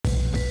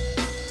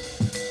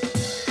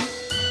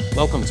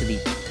Welcome to the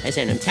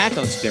S&M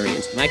Taco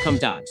Experience. My come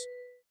dogs.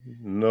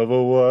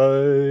 Another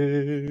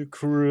white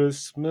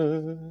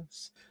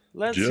Christmas.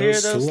 Let's hear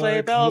those sleigh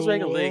bells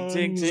ring-a-ling,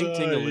 ting, ting,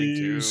 ting-a-ling,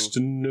 too. Used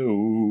to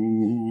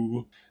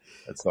know.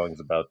 That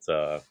song's about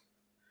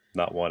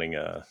not wanting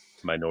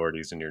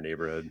minorities in your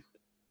neighborhood.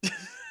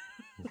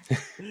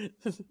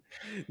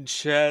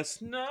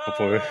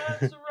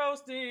 Chestnuts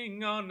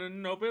roasting on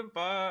an open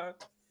fire.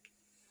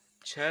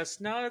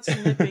 Chestnuts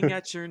nipping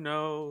at your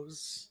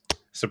nose.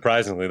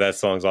 Surprisingly, that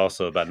song's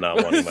also about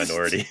not wanting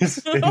minorities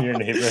in your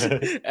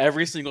neighborhood.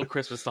 Every single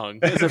Christmas song.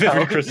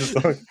 Every Christmas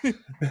song.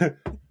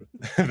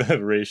 The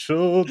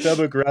racial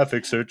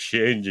demographics are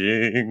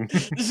changing.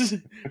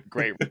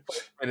 Great.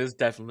 It is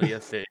definitely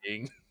a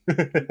thing.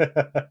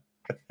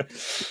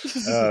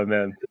 Oh,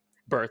 man.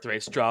 Birth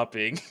rates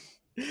dropping.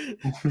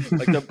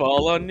 Like the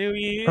ball on New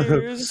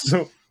Year's.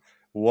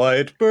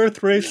 White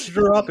birth rates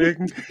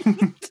dropping.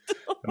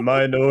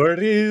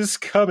 Minorities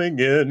coming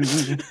in.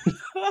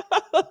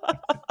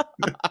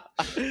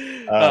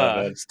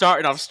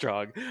 Starting off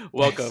strong.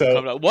 Welcome.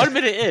 So, 1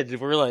 minute in,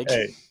 we're like,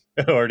 hey,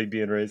 already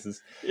being racist.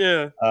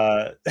 Yeah.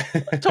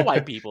 To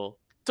white people.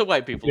 To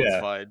white people,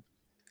 yeah.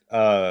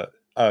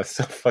 It's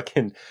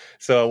fine.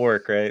 So at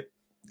work, right?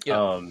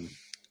 Yeah.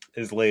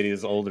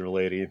 This older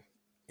lady.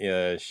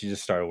 Yeah, she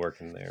just started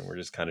working there. We're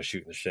just kind of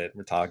shooting the shit.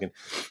 We're talking,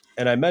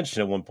 and I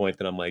mentioned at one point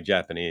that I'm like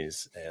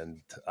Japanese,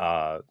 and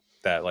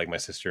that like my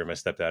sister and my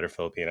stepdad are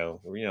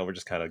Filipino. You know, we're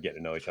just kind of getting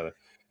to know each other.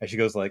 And she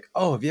goes like,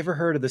 "Oh, have you ever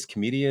heard of this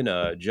comedian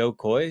Joe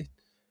Coy?"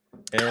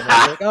 And I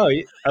was like, "Oh,"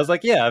 I was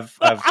like, "Yeah,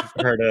 I've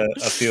heard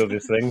a few of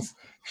his things."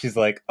 She's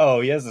like, "Oh,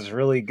 he has this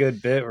really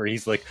good bit where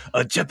he's like,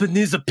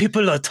 Japanese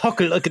people are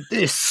talking like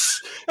this."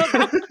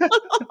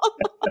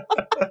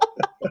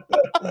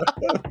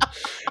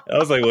 I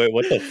was like, wait,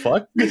 what the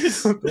fuck?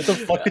 What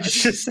the fuck did you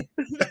just say?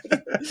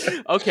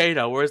 Okay,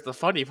 now where's the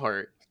funny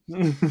part?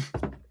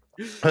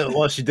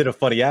 Well, she did a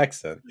funny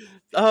accent.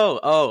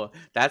 Oh,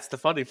 that's the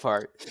funny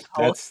part.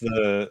 That's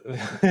the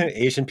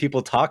Asian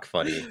people talk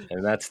funny,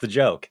 and that's the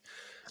joke.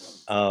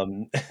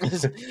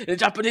 The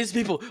Japanese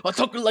people are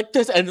talking like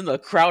this, and then the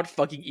crowd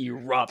fucking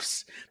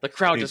erupts. The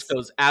crowd just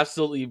goes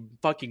absolutely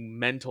fucking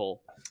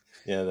mental.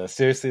 Yeah, though,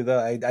 seriously though,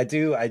 I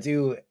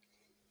do.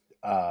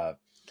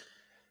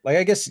 Like,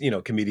 I guess, you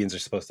know, comedians are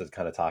supposed to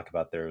kind of talk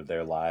about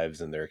their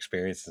lives and their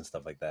experiences and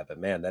stuff like that. But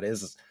man, that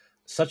is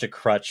such a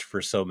crutch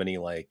for so many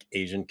like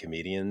Asian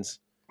comedians.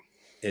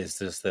 Is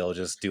just they'll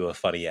just do a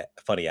funny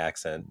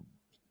accent,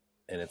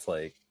 and it's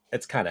like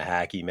it's kind of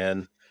hacky,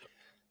 man.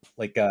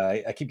 Like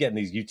I keep getting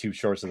these YouTube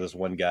shorts of this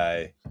one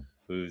guy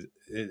who's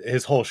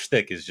his whole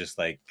shtick is just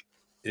like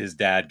his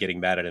dad getting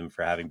mad at him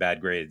for having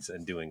bad grades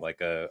and doing like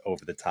a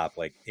over the top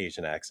like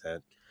Asian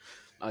accent.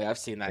 Oh yeah, I've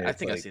seen that. I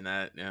think I've seen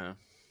that. Yeah.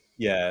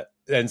 Yeah,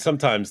 and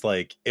sometimes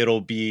like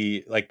it'll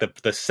be like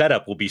the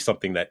setup will be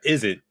something that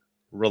isn't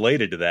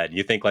related to that, and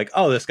you think like,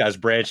 oh, this guy's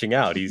branching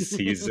out,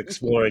 he's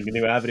exploring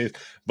new avenues.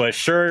 But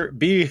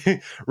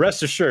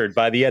rest assured,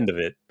 by the end of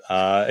it,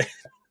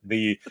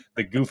 the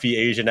goofy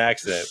Asian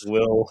accent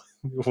will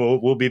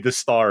be the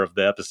star of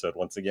the episode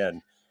once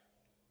again.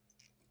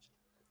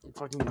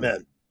 Fucking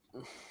man,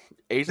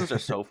 Asians are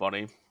so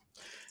funny.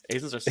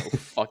 Asians are so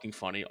fucking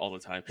funny all the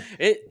time.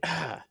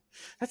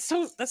 That's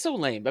so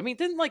lame. I mean,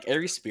 didn't like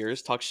Ari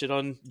Spears talk shit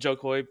on Joe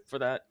Coy for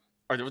that?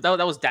 Or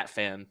that was that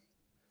fan.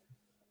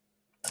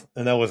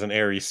 And that wasn't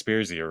Ari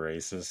Spears, you're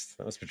racist.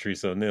 That was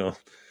Patrice O'Neal.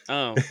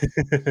 Oh.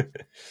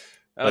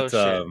 But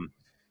shit.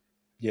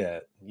 Yeah,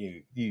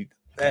 you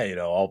hey, you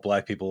know, all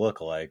black people look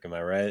alike, am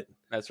I right?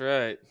 That's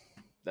right.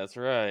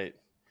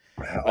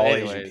 All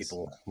Asian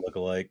people look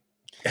alike.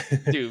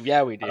 Dude,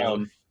 yeah, we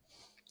do.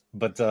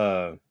 But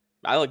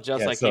I look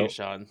just like you,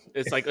 Sean.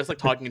 It's like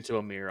talking into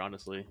a mirror,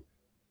 honestly.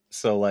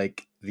 So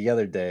like the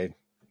other day,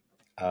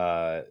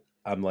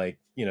 I'm like,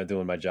 you know,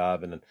 doing my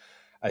job, and then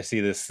I see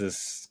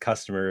this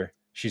customer.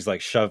 She's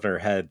like shoving her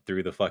head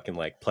through the fucking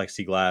like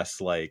plexiglass,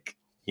 like,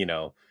 you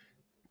know,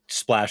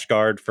 splash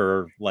guard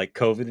for like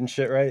COVID and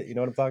shit, right? You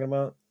know what I'm talking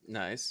about?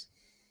 Nice.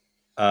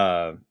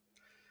 Yeah.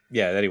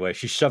 Anyway,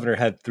 she's shoving her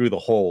head through the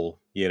hole,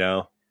 you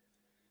know,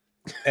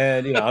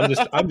 and you know,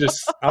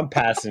 I'm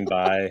passing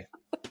by.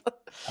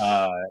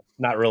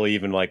 Not really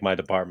even like my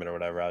department or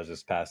whatever. I was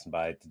just passing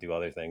by to do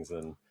other things,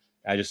 and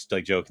I just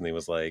like jokingly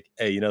was like,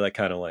 "Hey, you know, that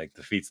kind of like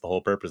defeats the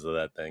whole purpose of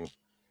that thing."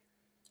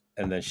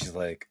 And then she's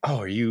like, "Oh,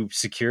 are you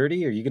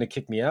security? Are you gonna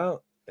kick me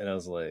out?" And I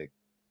was like,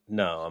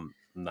 "No, I'm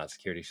not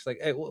security." She's like,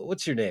 "Hey,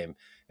 what's your name?"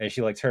 And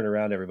she like turned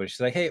around to everybody.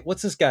 She's like, "Hey,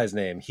 what's this guy's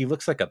name? He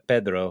looks like a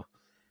Pedro."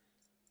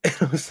 And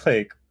I was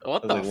like,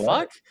 "What the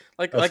fuck?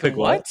 Like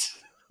what?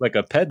 Like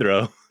a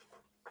Pedro?"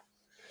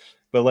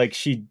 But like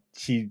she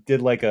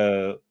did like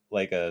a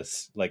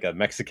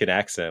Mexican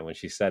accent when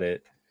she said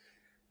it.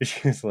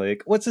 She was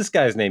like, "What's this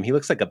guy's name? He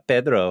looks like a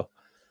Pedro."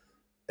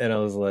 And I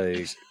was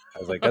like,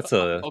 that's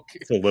a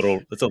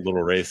little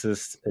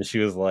racist. And she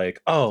was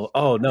like,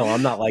 oh no,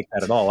 I'm not like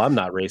that at all. I'm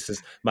not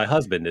racist. My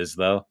husband is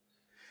though.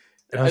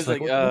 And I was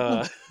like,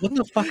 what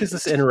the fuck is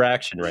this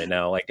interaction right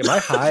now? Like, am I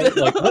high?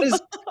 Like,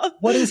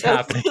 what is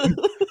happening?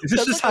 Is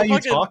this just how you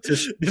talk to?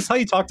 Is this how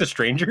you talk to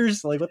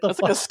strangers? Like, what the That's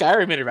fuck? like a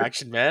Skyrim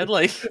interaction, man.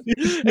 Like,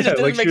 it Yeah, just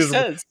didn't like make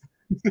sense.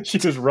 she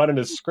was running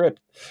a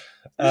script.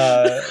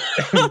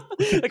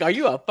 Like, are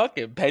you a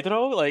fucking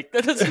Pedro? Like,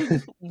 that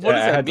doesn't. What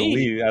does I that had mean?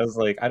 to leave. I was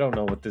like, I don't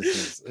know what this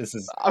is. This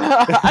is.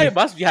 I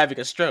must be having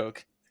a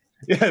stroke.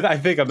 Yeah, I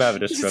think I'm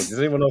having a stroke. Does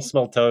anyone else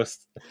smell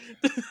toast?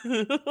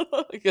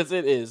 Because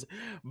it is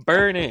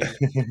burning.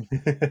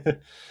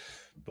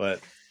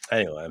 But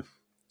anyway,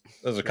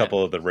 those are a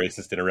couple of the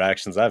racist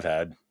interactions I've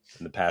had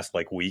in the past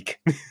like week.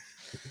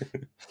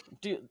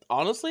 Dude,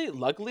 honestly,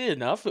 luckily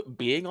enough,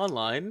 being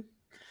online,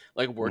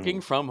 like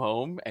working from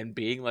home and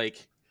being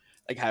like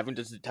having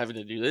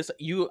to do this,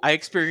 I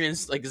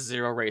experienced like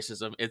zero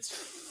racism. It's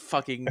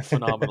fucking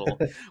phenomenal,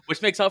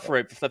 which makes up for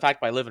it for the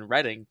fact I live in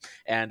Reading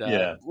and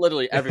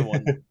literally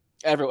everyone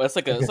it's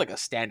like a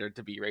standard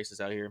to be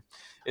racist out here.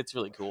 It's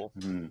really cool.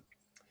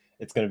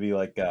 It's gonna be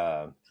like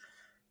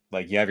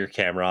you have your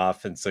camera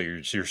off, and so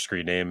your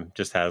screen name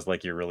just has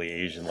like your really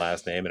Asian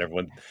last name, and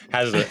everyone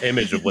has an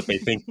image of what they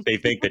think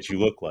that you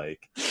look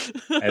like.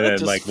 And then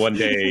just... like one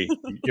day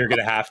you're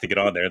gonna have to get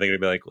on there. They're gonna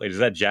be like, "Wait, is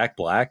that Jack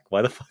Black?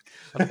 Why the fuck?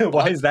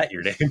 Why is that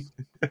your name?"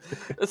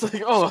 It's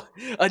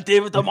like,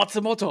 David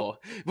Matsumoto.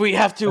 We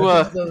have to.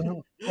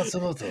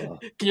 Matsumoto.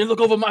 Can you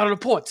look over my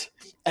report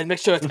and make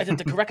sure it's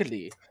edited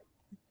correctly?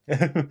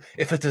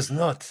 If it is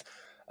not,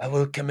 I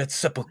will commit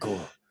seppuku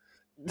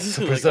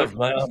to preserve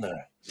my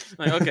honor.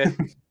 Like, okay,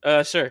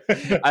 sure.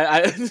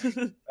 I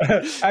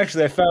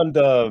actually, I found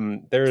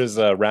there is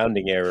a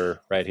rounding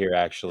error right here.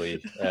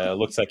 Actually,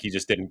 looks like he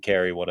just didn't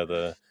carry one of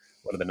the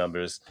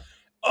numbers.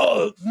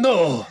 Oh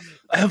no!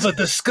 I have a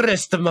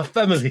disgrace to my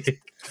family.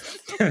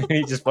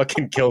 He just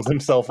fucking killed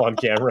himself on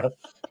camera.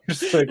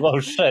 Just like, oh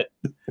shit!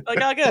 Like,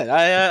 oh, good.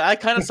 I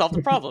kind of solved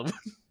the problem.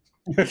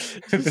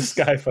 This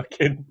guy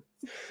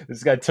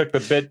took the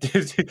bit.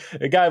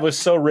 The guy was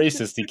so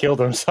racist, he killed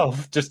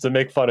himself just to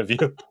make fun of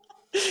you.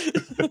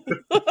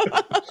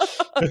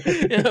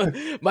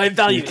 My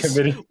values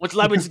won't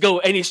allow me to go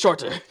any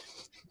shorter.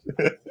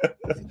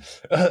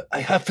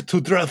 I have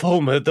to drive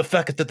home the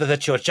fact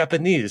that you're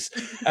Japanese,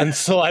 and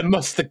so I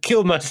must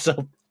kill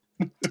myself.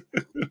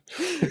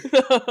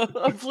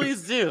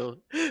 Please do.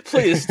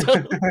 Please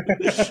don't.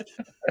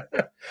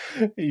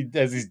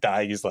 As he's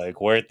dying, he's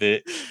like, worth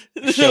it.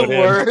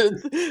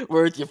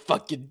 Worth your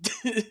fucking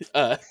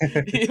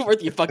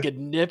worth your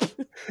fucking nip.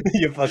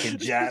 You fucking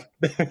Jap.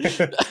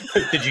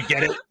 Did you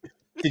get it?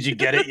 Did you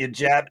get it, you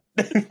Jap?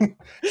 Did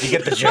you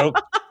get the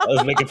joke? I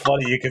was making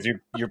fun of you because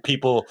your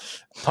people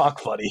talk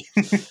funny.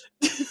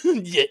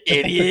 You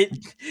idiot.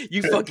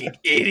 You fucking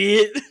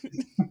idiot.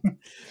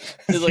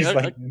 He's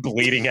like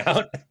bleeding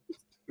out.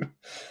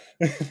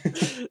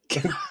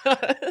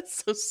 God,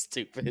 that's so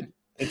stupid.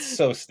 It's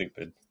so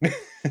stupid. I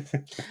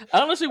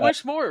honestly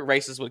wish more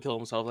racists would kill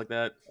themselves like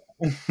that.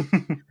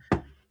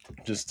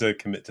 Just to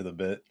commit to the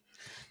bit.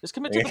 Just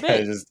commit to the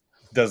bit. Just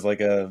does like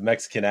a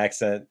Mexican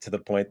accent to the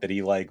point that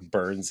he like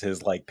burns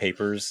his like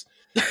papers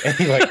and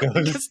he like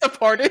goes... gets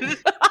deported.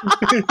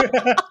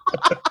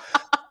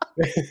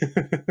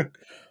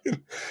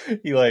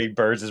 He like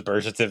burns his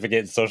birth certificate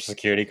and social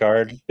security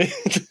card.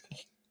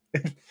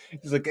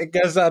 He's like, I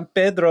guess I'm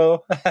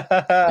Pedro.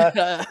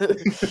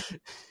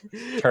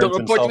 Don't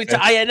report me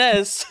to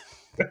INS.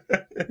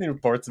 He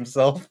reports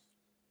himself.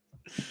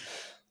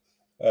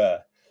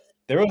 There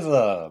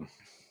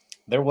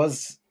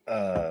was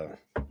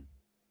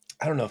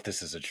I don't know if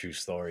this is a true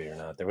story or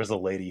not. There was a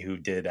lady who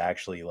did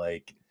actually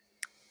like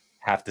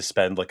have to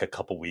spend like a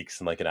couple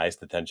weeks in like an ICE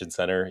detention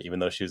center, even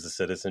though she was a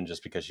citizen,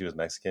 just because she was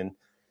Mexican.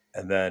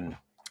 And then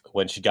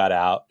when she got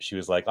out, she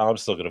was like, "Oh, I'm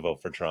still gonna vote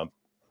for Trump."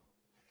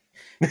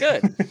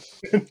 Good.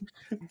 Good.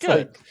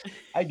 Like,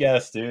 I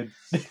guess, dude.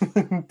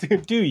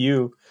 do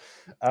you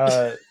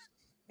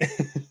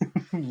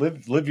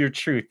live your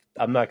truth?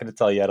 I'm not going to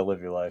tell you how to live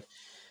your life.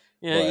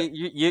 Yeah,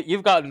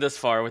 you've gotten this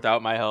far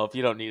without my help.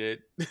 You don't need it.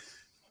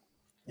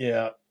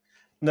 Yeah.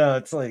 No,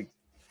 it's like,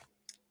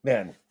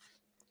 man,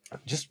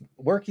 just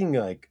working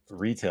like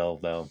retail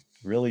though,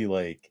 really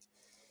like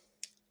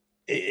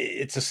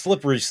it's a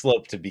slippery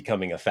slope to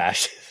becoming a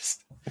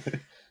fascist.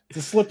 It's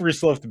a slippery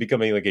slope to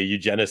becoming like a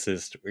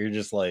eugenicist where you're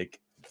just like,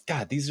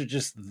 God, these are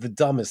just the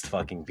dumbest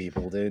fucking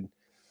people, dude.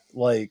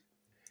 Like,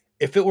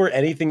 if it were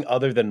anything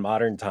other than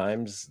modern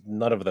times,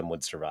 none of them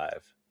would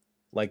survive.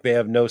 Like, they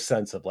have no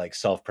sense of like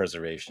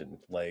self-preservation.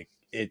 Like,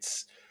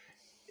 this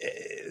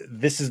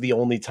is the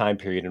only time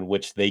period in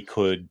which they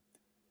could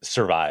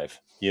survive,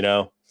 you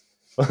know?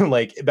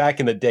 Like, back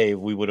in the day,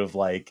 we would have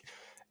like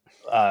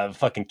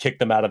fucking kicked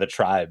them out of the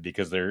tribe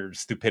because their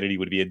stupidity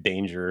would be a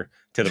danger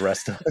to the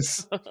rest of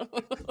us.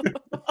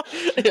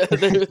 Yeah,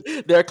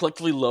 they're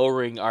collectively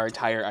lowering our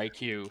entire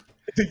IQ.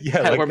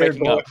 Yeah, like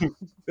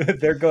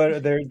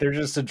they're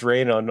just a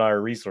drain on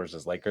our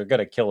resources. Like, they're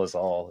gonna kill us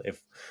all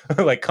if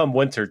like come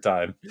winter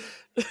time.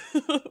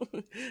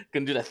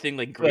 Gonna do that thing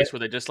like Greece where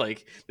they just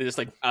like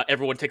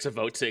everyone takes a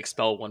vote to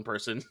expel one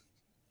person.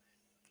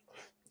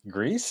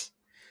 Greece?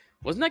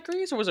 Wasn't that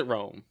Greece or was it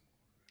Rome?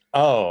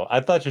 Oh,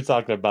 I thought you were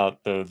talking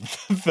about the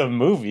the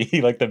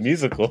movie, like the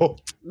musical.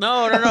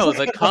 No, no, I was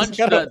no. like, The I was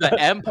like, the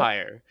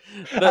empire,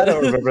 I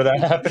don't the remember that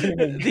happening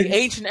in the Greece.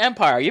 ancient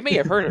empire. You may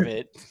have heard of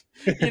it.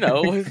 You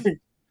know,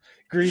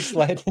 Grease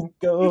lightning,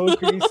 go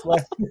Grease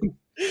lightning.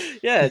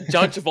 yeah.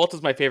 John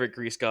Travolta's my favorite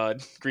Greece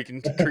god,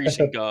 Grecian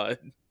god.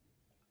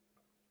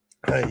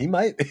 He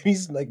might.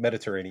 He's like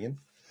Mediterranean.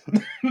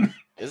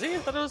 Is he?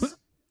 Thought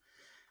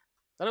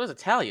it was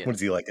Italian. What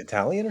is he like,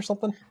 Italian or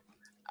something?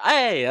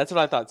 Hey, that's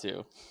what I thought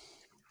too.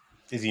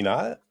 Is he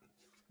not?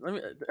 Let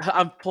me.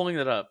 I'm pulling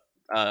it up.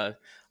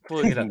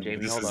 Pulling it up,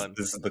 Jamie. Hold on.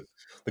 This is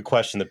the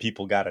question that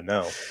people got to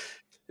know.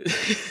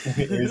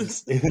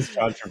 Is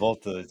John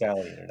Travolta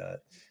Italian or not?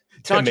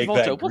 John make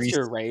Travolta, that what's Grease,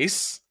 your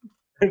race?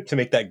 to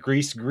make that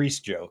Grease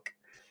joke.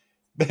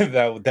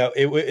 that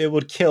it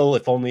would kill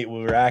if only it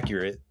were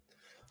accurate.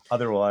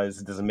 Otherwise,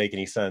 it doesn't make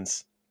any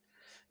sense.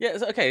 Yeah,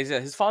 okay. So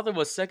his father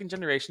was second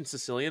generation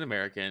Sicilian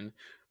American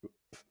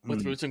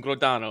with roots in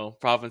Grodano,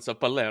 province of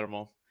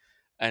Palermo,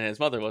 and his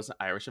mother was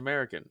Irish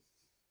American.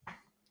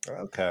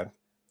 Okay.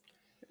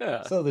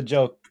 Yeah. So the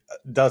joke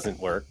doesn't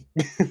work.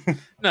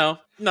 No,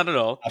 not at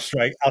all. I'll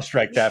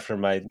strike that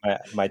from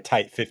my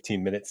tight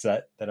 15-minute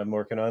set that I'm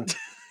working on.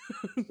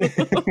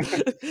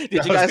 Did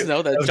you guys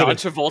know that John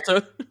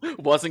Travolta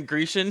wasn't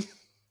Grecian?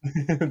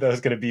 That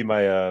was gonna be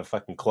my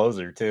fucking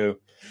closer too.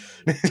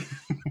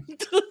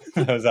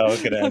 That was how I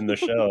was gonna end the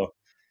show.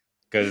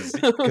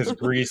 Because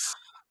Grease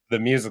the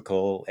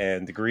musical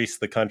and Grease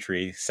the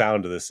country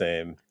sound the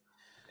same.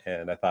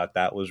 And I thought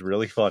that was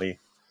really funny.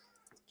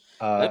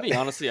 That'd be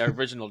honestly our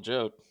original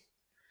joke.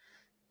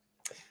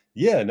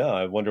 Yeah, no,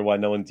 I wonder why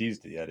no one's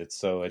used it yet.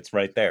 It's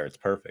right there. It's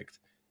perfect.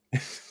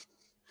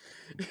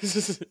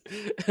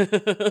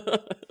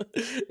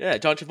 Yeah,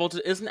 John Travolta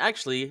isn't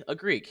actually a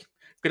Greek.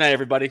 Good night,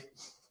 everybody.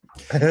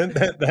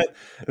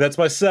 That's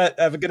my set.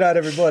 Have a good night,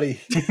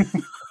 everybody.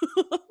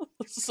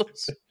 so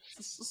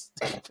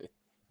stupid.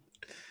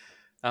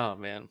 Oh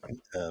man.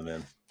 Oh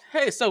man.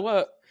 Hey,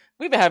 so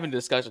we've been having a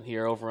discussion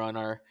here over on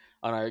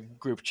our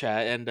group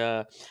chat,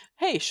 and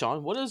hey,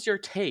 Sean, what is your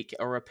take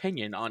or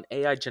opinion on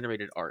AI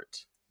generated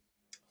art?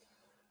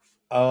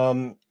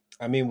 I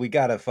mean, we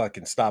gotta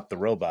fucking stop the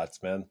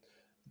robots, man.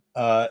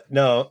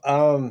 No,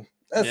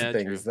 that's Yeah, the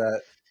thing true. is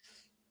that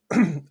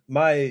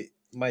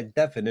my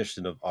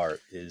definition of art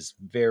is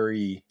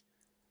very,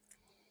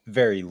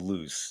 very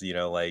loose. You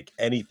know, like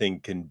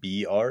anything can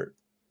be art,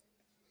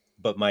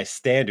 but my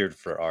standard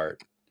for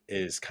art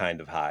is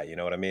kind of high. You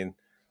know what I mean?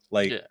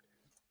 Like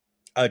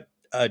Yeah.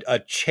 a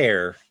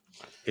chair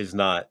is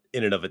not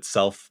in and of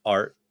itself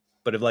art,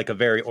 but if like a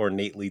very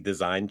ornately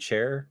designed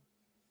chair,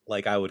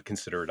 like I would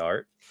consider it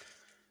art.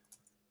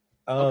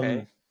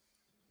 Okay.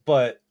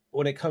 But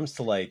when it comes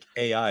to like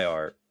AI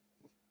art,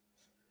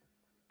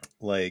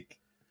 like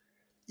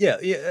yeah,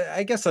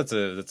 I guess that's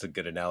a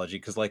good analogy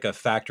because like a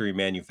factory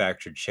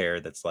manufactured chair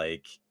that's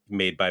like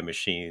made by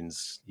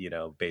machines, you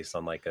know, based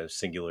on like a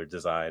singular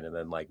design and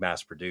then like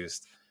mass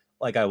produced,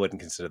 like I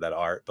wouldn't consider that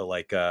art, but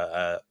like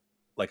a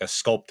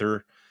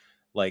sculptor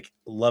like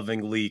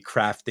lovingly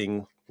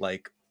crafting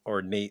like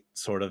ornate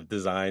sort of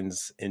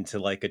designs into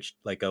like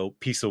a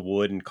piece of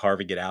wood and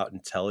carving it out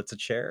until it's a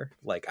chair,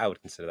 like I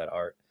would consider that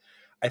art.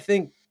 I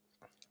think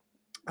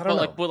I don't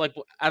know. But like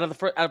out of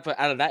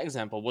that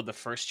example, would the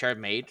first chair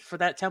made for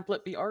that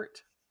template be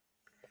art?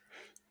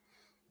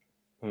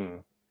 I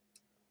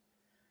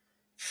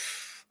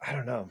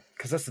don't know,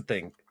 because that's the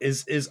thing.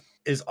 Is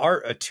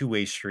art a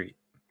two-way street?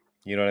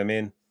 You know what I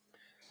mean?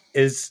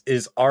 Is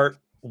art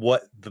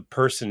what the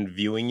person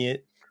viewing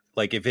it,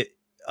 like if it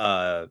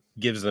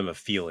gives them a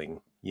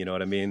feeling, you know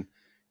what I mean?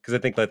 Because I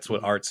think that's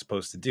what art's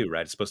supposed to do,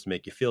 right? It's supposed to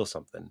make you feel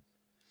something.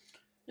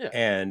 Yeah.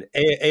 And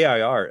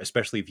AI art,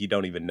 especially if you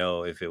don't even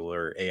know if it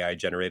were AI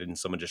generated and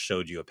someone just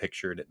showed you a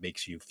picture and it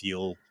makes you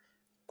feel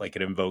like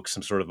it invokes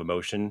some sort of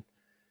emotion,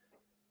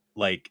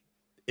 like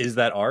is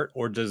that art,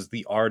 or does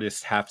the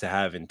artist have to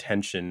have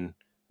intention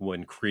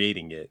when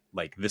creating it?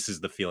 Like this is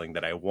the feeling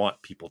that I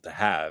want people to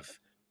have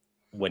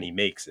when he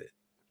makes it.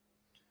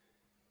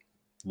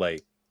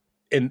 Like,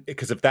 and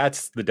because if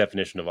that's the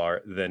definition of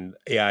art, then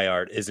AI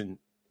art isn't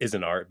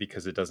art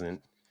because it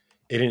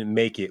didn't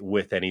make it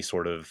with any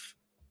sort of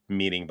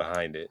meaning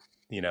behind it.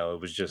 You know,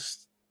 it was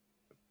just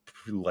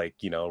like,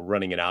 you know,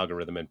 running an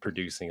algorithm and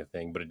producing a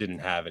thing, but it didn't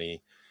have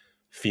any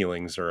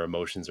feelings or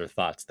emotions or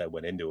thoughts that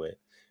went into it.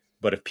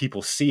 But if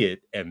people see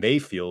it and they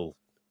feel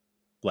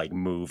like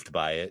moved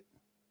by it,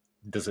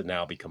 does it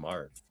now become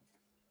art?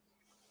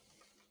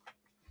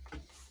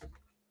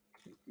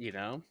 You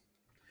know,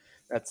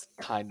 that's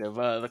kind of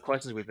the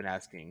questions we've been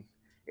asking.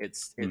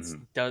 It's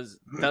does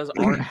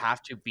art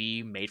have to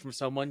be made from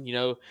someone? You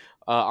know,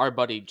 our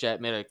buddy Jet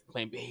made a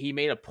claim. He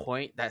made a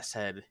point that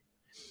said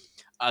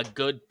a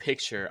good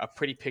picture, a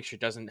pretty picture,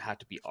 doesn't have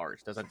to be art.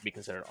 Doesn't have to be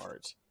considered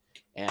art.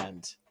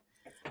 And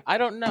I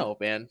don't know,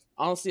 man.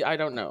 Honestly, I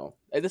don't know.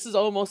 This is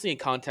all mostly in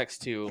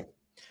context to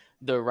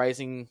the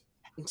rising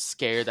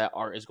scare that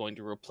art is going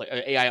to replace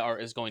AI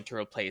art is going to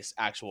replace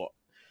actual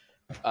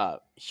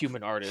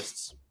human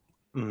artists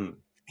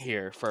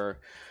here for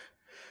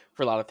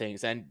for a lot of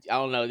things. And I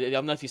don't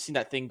know if you've seen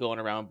that thing going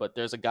around, but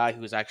there's a guy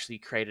who's actually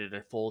created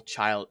a full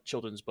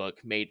children's book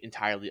made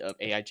entirely of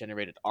AI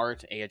generated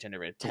art, AI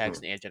generated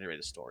text, and AI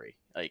generated story.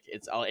 Like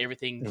it's all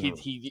everything.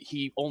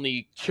 He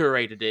only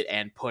curated it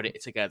and put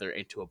it together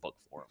into a book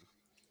form.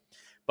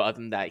 But other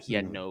than that, he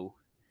had no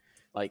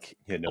he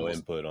had no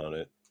input on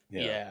it.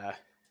 Yeah.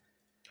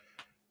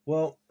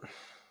 Well,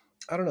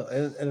 I don't know,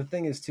 and the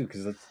thing is too,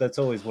 because that's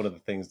always one of the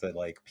things that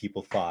like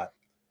people thought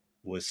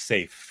was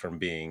safe from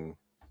being,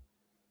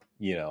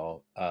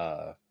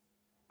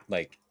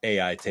 like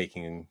AI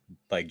taking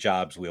like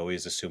jobs. We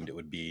always assumed it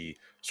would be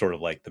sort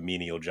of like the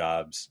menial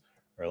jobs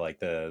or like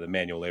the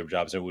manual labor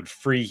jobs. It would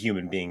free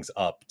human beings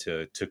up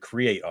to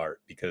create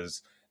art,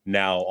 because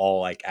now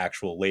all like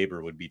actual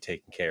labor would be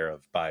taken care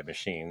of by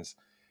machines,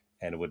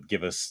 and it would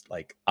give us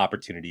like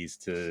opportunities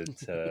to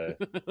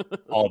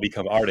all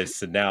become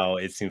artists. And now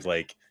it seems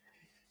like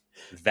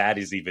that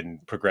is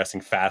even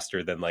progressing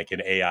faster than like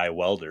an AI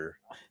welder,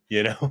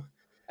 you know?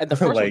 And the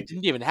first one Like,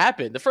 didn't even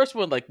happen. The first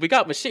one, like, we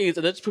got machines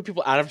and then just put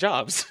people out of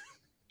jobs.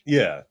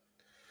 yeah.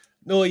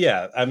 No,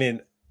 yeah. I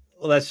mean,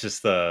 well, that's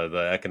just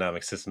the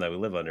economic system that we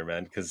live under,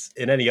 man. Because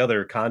in any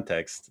other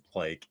context,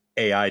 like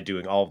AI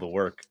doing all the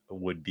work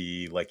would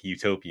be like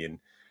utopian.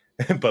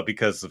 But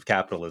because of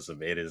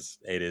capitalism, it is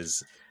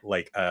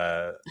like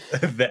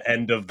the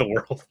end of the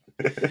world.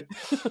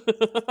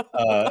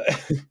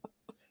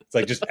 It's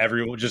like just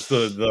everyone, just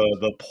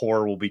the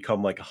poor will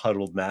become like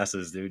huddled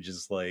masses, dude,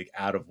 just like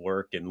out of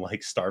work and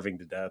like starving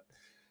to death.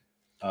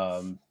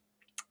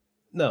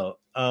 No,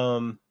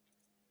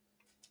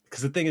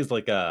 because the thing is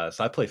like, so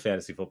I play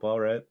fantasy football,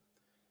 right?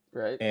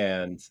 Right.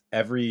 And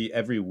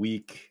every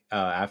week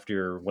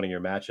after one of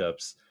your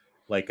matchups,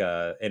 like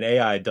an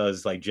AI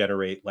does like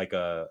generate like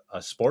a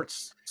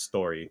sports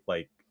story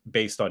like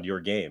based on your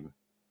game.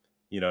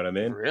 You know what I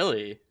mean?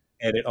 Really?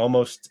 And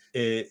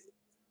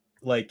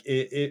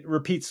it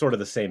repeats sort of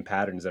the same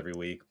patterns every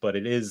week, but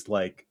it is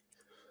like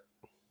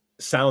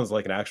sounds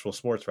like an actual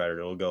sports writer.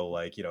 It'll go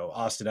like,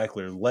 Austin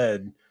Eckler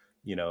led,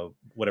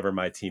 whatever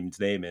my team's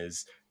name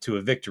is, to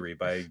a victory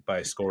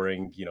by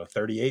scoring,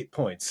 38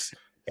 points.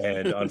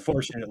 And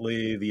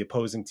unfortunately, the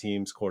opposing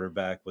team's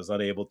quarterback was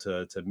unable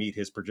to meet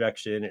his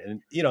projection.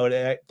 And,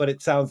 but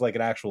it sounds like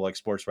an actual like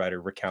sports writer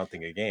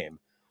recounting a game.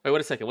 Wait,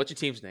 wait a second. What's your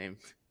team's name?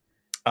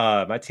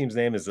 My team's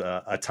name is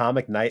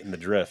Atomic Knight in the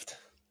Drift.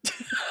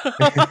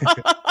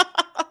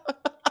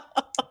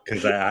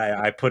 Because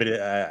I put it,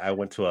 I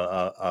went to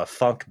a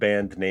funk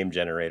band name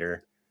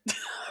generator.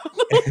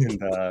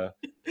 And,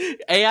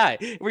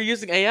 AI. We're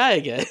using AI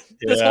again.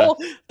 Yeah.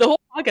 The whole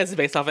podcast is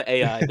based off of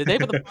AI. The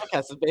name of the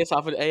podcast is based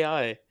off of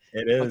AI.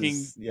 It is.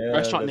 Fucking Yeah,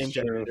 restaurant that's name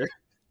true. generator.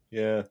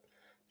 Yeah.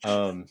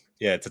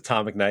 Yeah, it's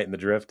Atomic Knight in the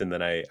Drift, and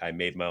then I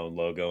made my own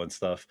logo and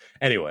stuff.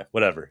 Anyway,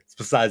 whatever. It's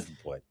besides the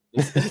point.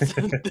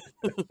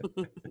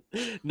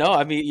 No,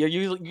 I mean you're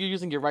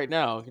using it right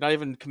now. You're not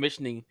even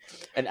commissioning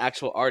an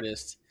actual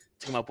artist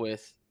to come up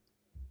with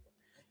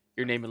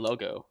your name and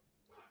logo.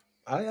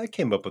 I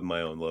came up with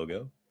my own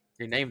logo.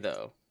 Your name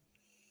though.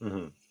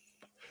 Mm-hmm.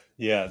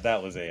 Yeah,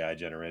 that was AI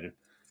generated.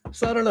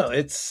 So I don't know.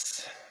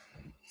 It's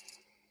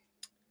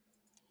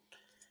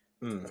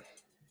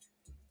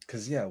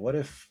because what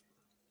if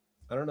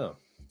I don't know.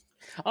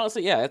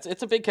 Honestly, yeah,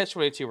 it's a big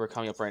catch-22 we're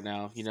coming up right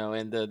now,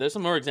 and there's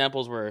some more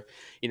examples where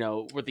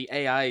the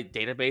AI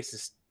database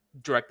is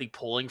directly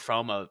pulling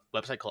from a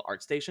website called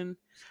ArtStation,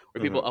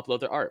 where people upload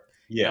their art.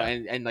 Yeah,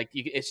 and like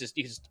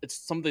it's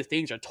some of the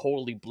things are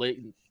totally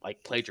blatant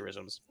like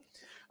plagiarisms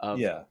of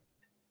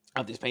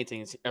these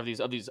paintings of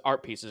these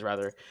art pieces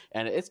rather,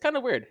 and it's kind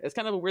of weird. It's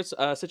kind of a weird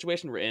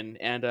situation we're in,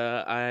 and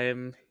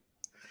I'm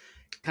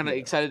kind of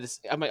excited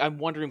to. I'm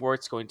wondering where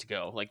it's going to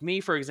go. Like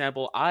me, for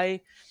example,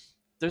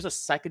 there's a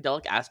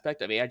psychedelic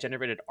aspect of AI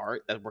generated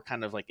art that we're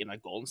kind of like in a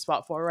golden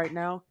spot for right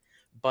now,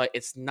 but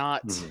it's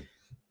not.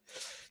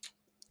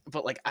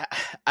 But like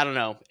I don't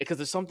know, because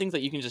there's some things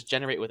that you can just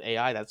generate with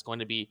AI that's going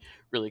to be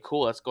really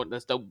cool. That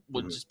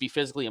would just be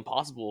physically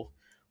impossible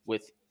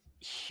with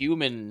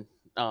human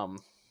or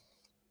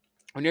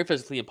near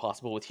physically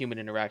impossible with human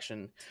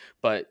interaction.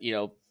 But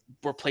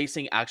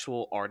replacing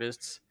actual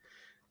artists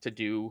to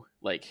do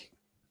like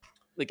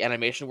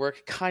animation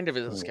work kind of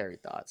is a scary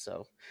thought.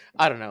 So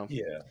I don't know.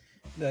 Yeah,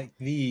 like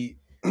the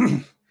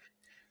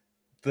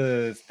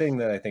the thing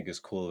that I think is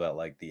cool about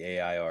like the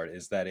AI art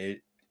is that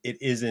it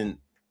isn't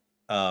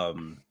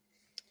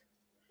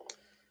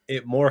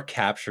it more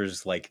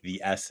captures like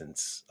the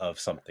essence of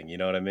something, you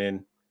know what I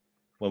mean?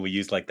 When we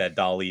use like that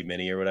Dolly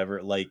Mini or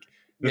whatever, like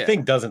the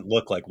thing doesn't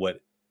look like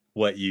what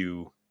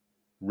you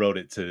wrote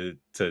it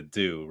to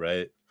do,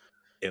 right?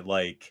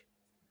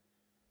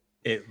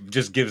 It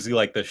just gives you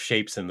like the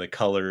shapes and the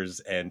colors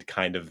and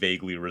kind of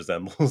vaguely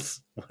resembles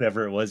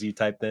whatever it was you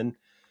typed in.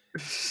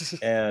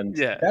 And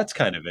that's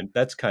kind of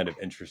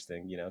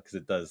interesting, because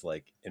it does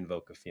like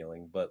invoke a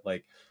feeling, but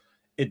like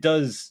it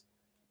does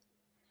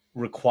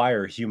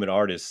require human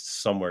artists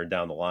somewhere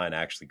down the line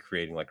actually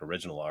creating like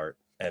original art,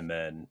 and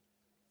then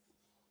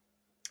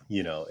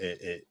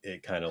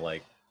it kind of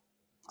like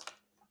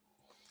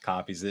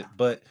copies it.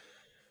 But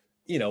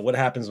you know, what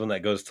happens when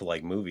that goes to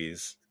like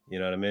movies? You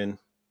know what I mean?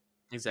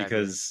 Exactly.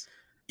 Because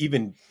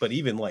even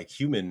like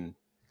human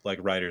like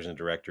writers and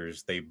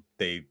directors,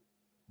 they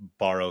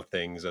borrow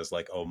things as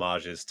like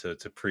homages to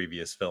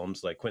previous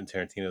films. Like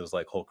Quentin Tarantino's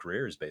like whole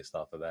career is based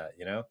off of that,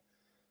 you know?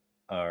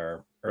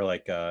 Or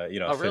like you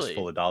know, Oh, A Fistful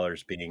really? of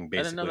Dollars being I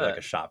didn't know basically like a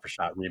that. shot for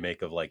shot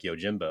remake of like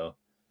Yojimbo.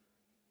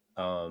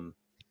 Oh,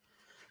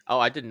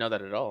 I didn't know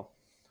that at all.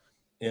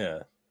 Yeah.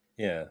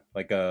 Yeah.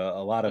 Like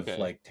a lot of Okay.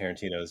 like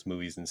Tarantino's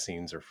movies and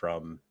scenes are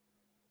from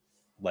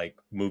like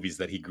movies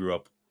that he grew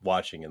up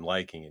watching and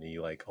liking, and he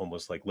like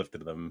almost like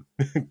lifted them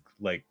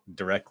like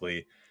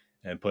directly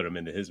and put them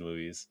into his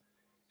movies.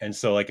 And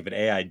so like if an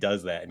AI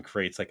does that and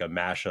creates like a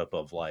mashup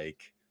of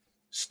like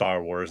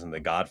Star Wars and The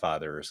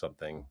Godfather or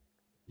something,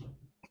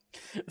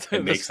 it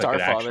The makes like an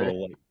Starfather.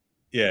 actual like,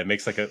 yeah, it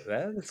makes like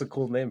that's a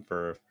cool name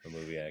for a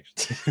movie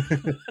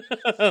actually.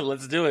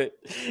 Let's do it.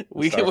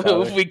 We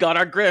Starfather. we got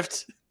our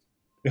grift.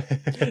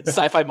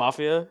 Sci-fi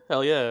Mafia.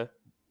 Hell yeah.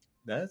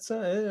 That's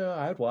yeah,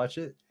 I'd watch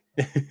it.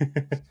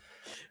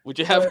 Would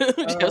you have But,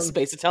 would you have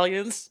Space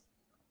Italians?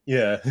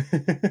 yeah.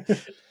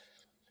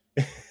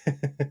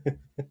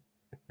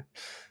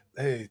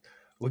 Hey,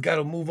 we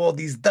gotta move all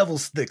these devil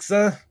sticks,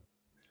 huh?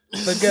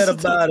 Forget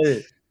about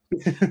it.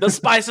 The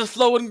spice is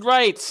flowing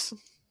right.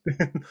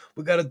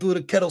 We gotta do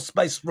the kettle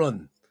spice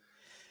run.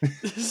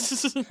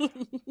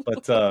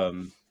 But I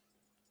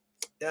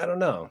don't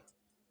know,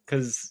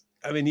 because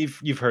I mean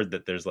you've heard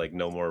that there's like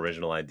no more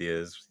original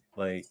ideas.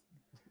 Like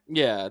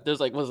Yeah, there's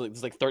like what is it?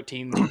 There's like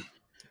 13.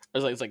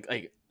 There's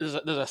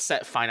a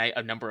set finite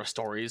a number of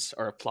stories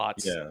or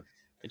plots yeah,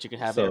 that you can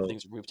have. so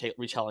Everything's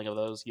retelling of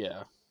those.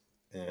 Yeah.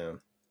 yeah,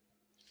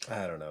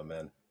 I don't know,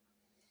 man.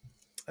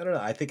 I don't know.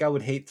 I think I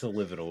would hate to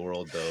live in a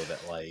world though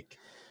that like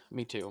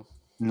Me too.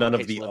 I none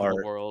would of hate to the live in the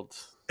art. world.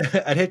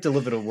 I'd hate to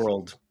live in a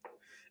world.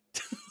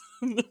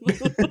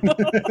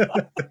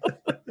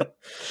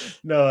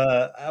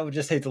 No, I would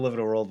just hate to live in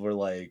a world where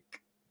like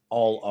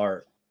all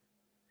art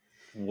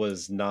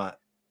was not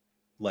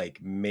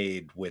like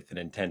made with an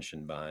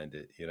intention behind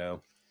it, you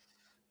know?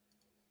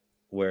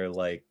 Where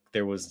like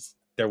there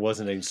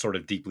wasn't any sort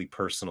of deeply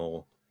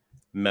personal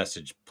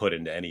message put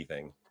into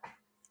anything.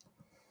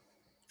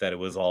 That it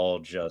was all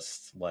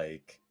just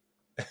like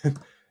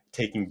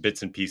taking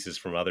bits and pieces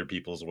from other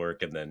people's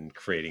work and then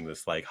creating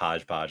this like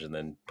hodgepodge and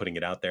then putting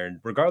it out there, and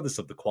regardless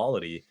of the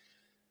quality,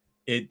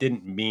 it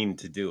didn't mean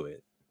to do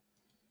it.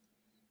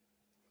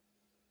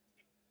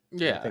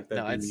 And I Yeah, think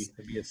no, it's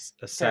that'd be a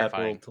sad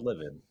terrifying. world to live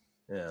in.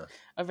 Yeah.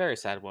 A very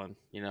sad one.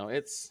 You know,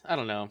 it's I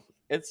don't know.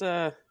 It's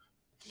it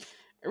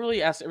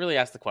really asks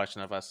the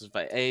question of us: is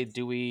like, a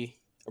do we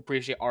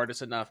appreciate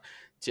artists enough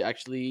to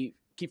actually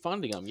keep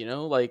funding them? You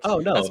know, like Oh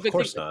no, that's a of big thing.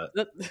 course not.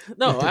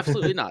 No,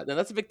 absolutely not. And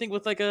that's a big thing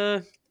with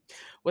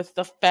with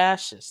the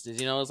fascists. Is,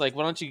 you know, it's like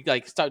why don't you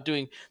like stop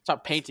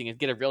painting and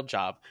get a real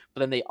job? But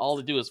then they all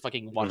they do is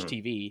fucking watch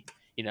Mhm. TV.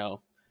 You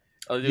know,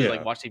 all they do is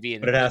like Yeah. watch TV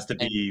But it has to and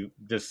be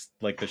just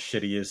like the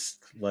shittiest,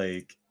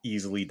 like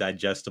easily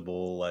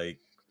digestible, like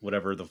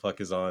whatever the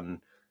fuck is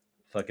on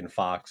fucking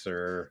Fox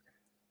or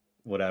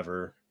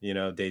whatever, you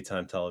know,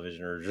 daytime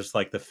television, or just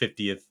like the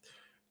 50th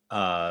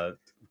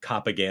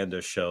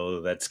propaganda show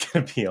that's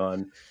gonna be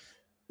on.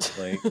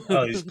 Like,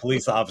 oh, these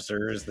police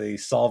officers, they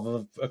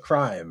solve a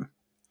crime.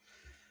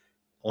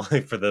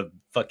 Like for the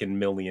fucking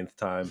millionth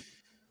time.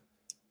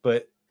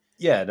 But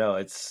yeah, no,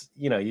 it's,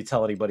 you know, you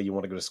tell anybody you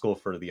want to go to school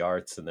for the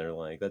arts and they're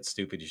like, that's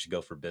stupid, you should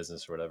go for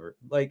business or whatever.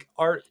 Like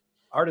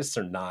artists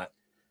are not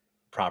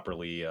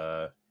properly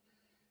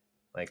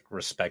like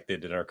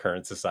respected in our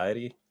current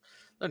society.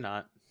 they're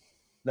not.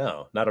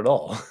 No, not at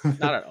all.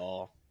 Not at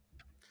all.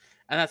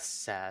 And that's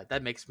sad.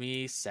 That makes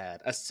me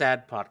sad. A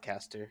sad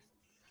podcaster.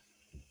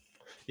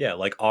 Yeah,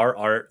 like our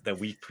art that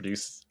we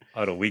produce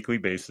on a weekly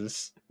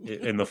basis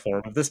in the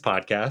form of this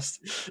podcast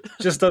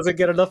just doesn't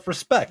get enough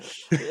respect.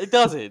 It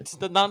doesn't.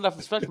 Not enough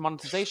respect for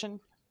monetization.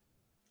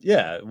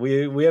 Yeah,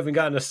 we haven't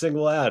gotten a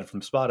single ad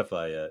from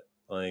Spotify yet.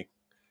 Like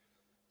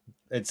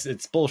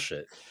it's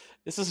bullshit.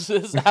 This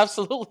is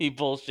absolutely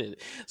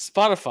bullshit.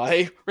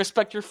 Spotify,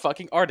 respect your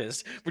fucking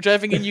artist. We're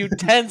driving in you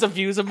tens of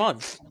views a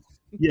month.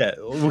 Yeah,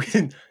 we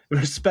can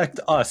respect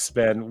us,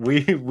 man.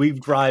 We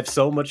drive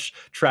so much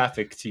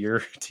traffic to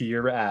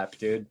your app,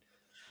 dude.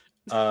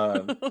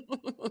 All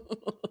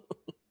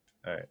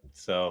right.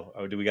 So,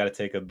 do we got to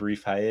take a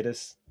brief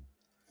hiatus?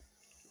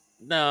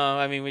 No,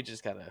 I mean we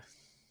just gotta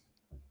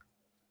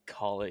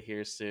call it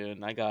here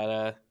soon.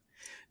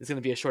 It's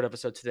gonna be a short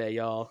episode today,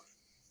 y'all.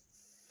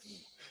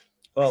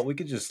 Well, we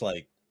could just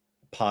like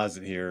pause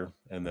it here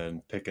and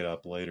then pick it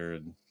up later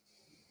and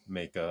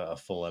make a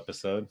full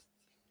episode.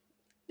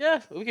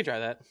 Yeah, we can try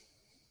that.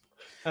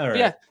 All right.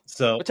 Yeah,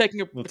 So we're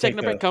taking a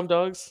break, cum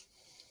dogs.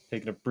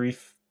 taking a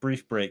brief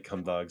break,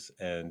 cum dogs,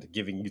 and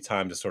giving you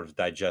time to sort of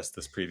digest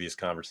this previous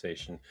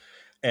conversation,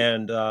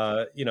 and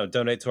you know,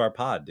 donate to our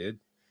pod, dude.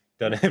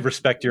 Donate,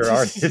 respect your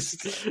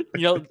artist.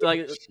 You know,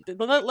 like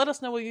let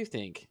us know what you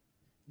think.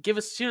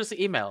 Shoot us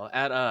an email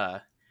at oh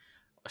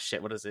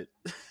shit, what is it?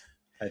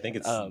 I think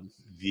it's Um,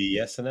 the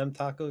S&M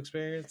Taco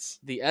Experience.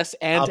 the S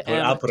and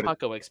I'll M put it.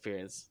 taco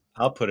experience.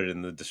 I'll put it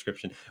in the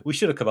description. We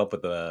should have come up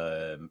with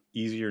a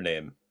easier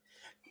name.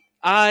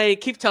 I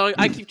keep trying.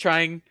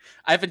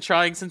 I've been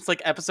trying since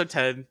like episode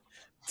 10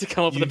 to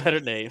come up with a better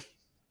name.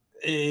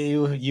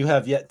 You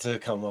have yet to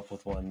come up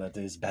with one that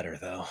is better,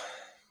 though.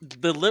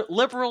 The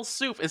liberal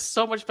soup is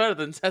so much better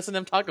than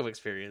S&M taco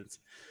experience.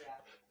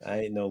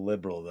 I ain't no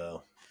liberal,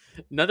 though.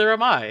 Neither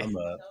am I.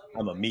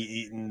 I'm a meat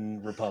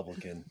eating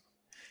Republican.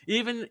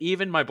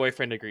 Even my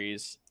boyfriend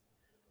agrees.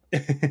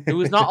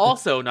 Who is not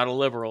a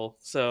liberal.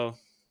 So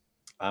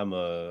I'm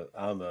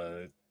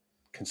a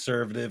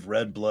conservative,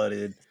 red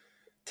blooded,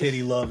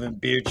 titty loving,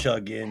 beer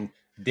chugging,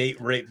 date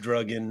rape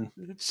drugging.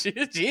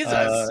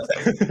 Jesus.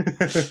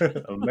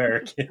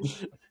 American.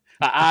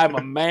 I'm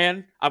a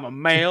man. I'm a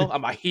male.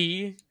 I'm a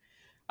he.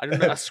 I do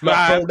not My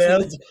ascribe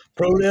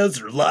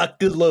pronouns are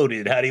locked and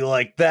loaded. How do you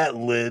like that,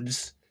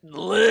 libs?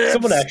 Lips.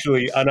 Someone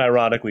actually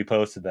unironically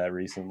posted that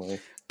recently.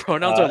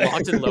 Pronouns are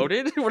locked and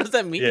loaded? What does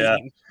that mean? Yeah.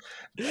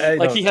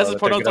 Like he has his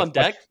pronouns on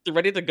deck? They're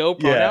ready to go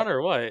pronoun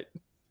or what?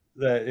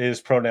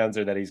 His pronouns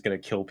are that he's going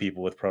to kill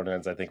people with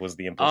pronouns, I think was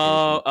the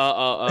implication.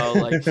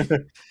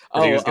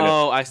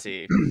 I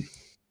see.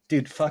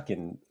 Dude,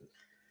 fucking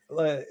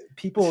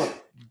people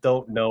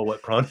don't know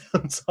what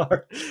pronouns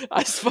are.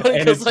 I suppose,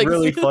 and it's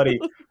really funny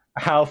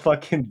how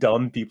fucking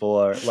dumb people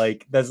are.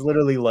 Like, that's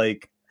literally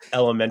like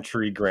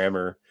elementary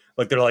grammar.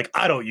 Like, they're like,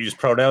 I don't use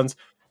pronouns.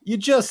 You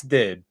just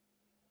did.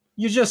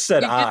 You just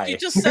said I. You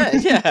just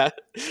said, yeah.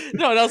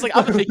 No, and I was like,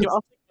 I'm thinking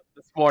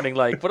this morning,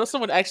 like, what if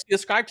someone actually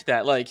described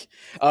that? Like,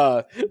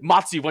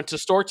 Matzi went to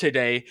store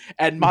today,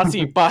 and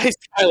Matzi buys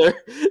Tyler.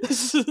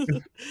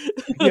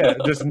 Yeah,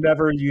 just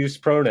never use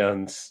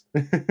pronouns.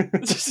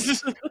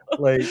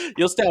 Like,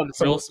 you'll sound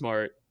real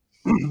smart.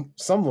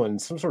 Some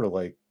sort of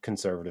like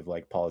conservative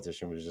like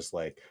politician was just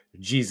like,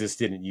 Jesus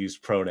didn't use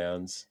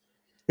pronouns.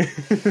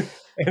 And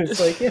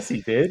it's like, yes,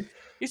 he did.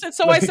 He said,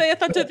 so like, I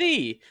saith unto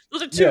thee.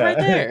 Those are two right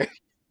there.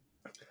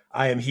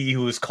 I am he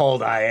who is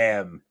called I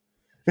am.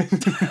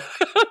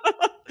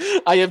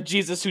 I am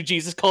Jesus who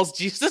Jesus calls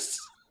Jesus.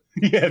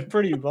 Yeah,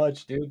 pretty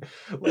much, dude.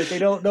 Like, they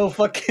don't know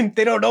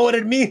what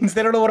it means.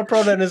 They don't know what a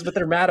pronoun is, but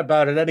they're mad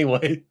about it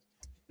anyway.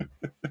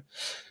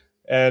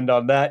 And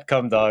on that,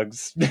 come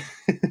dogs.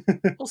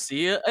 We'll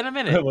see you in a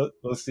minute.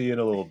 We'll see you in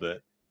a little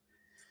bit.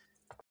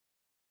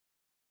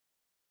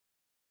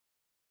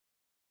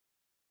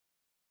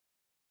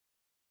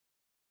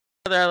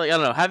 Like, I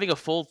don't know, having a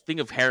full thing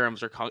of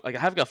harems or like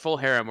having a full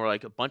harem or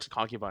like a bunch of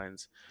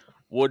concubines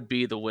would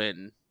be the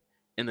win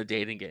in the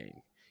dating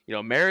game. You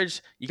know,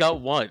 marriage, you got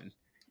one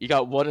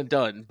and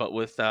done. But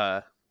with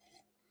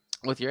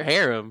your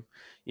harem,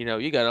 you know,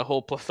 you got a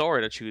whole plethora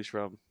to choose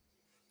from.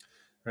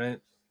 Right.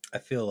 I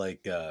feel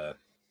like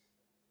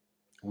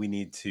we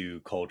need to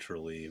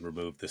culturally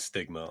remove the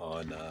stigma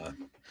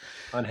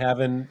on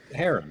having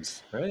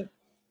harems, right?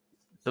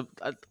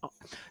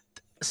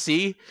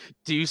 Do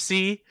you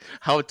see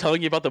how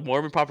telling you about the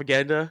Mormon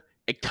propaganda,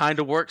 it kind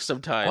of works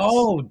sometimes?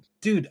 Oh,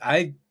 dude,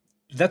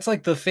 that's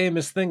like the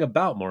famous thing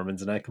about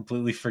Mormons, and I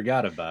completely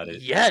forgot about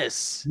it.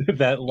 Yes.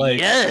 That like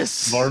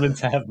yes.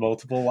 Mormons have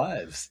multiple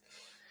wives.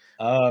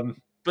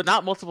 But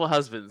not multiple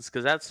husbands,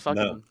 because that's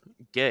fucking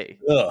gay.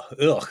 Ugh.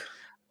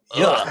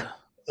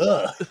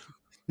 But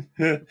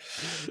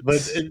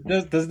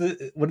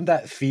wouldn't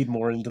that feed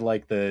more into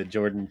like the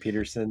Jordan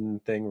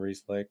Peterson thing where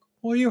he's like,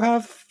 well, you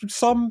have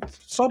some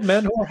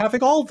men who are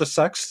having all the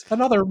sex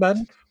and other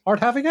men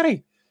aren't having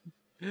any.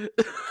 You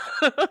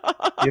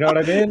know what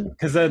I mean?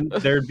 Because then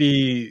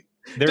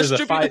there's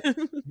a fight.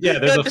 Yeah,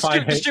 there's a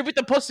fight. Distribute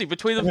the pussy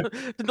between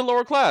the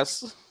lower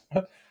class.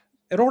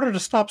 In order to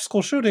stop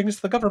school shootings,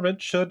 the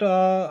government should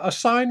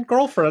assign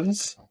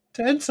girlfriends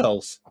to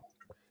incels.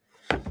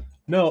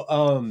 No,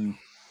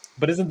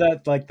 but isn't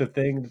that like the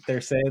thing that they're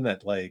saying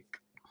that like,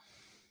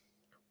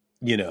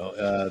 you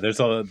know, there's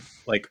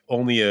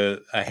only a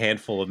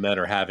handful of men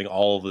are having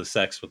all of the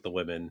sex with the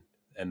women,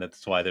 and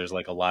that's why there's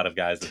like a lot of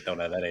guys that don't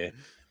have any.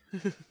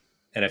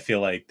 And I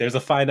feel like there's a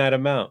finite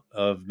amount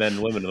of men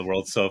and women in the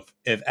world. So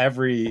if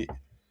every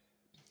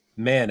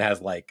man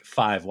has like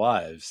 5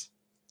 wives,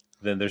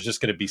 then there's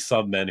just going to be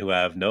some men who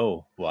have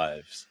no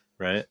wives,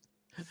 right?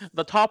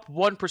 The top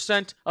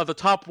 1% of the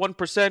top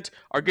 1%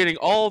 are getting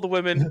all the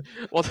women,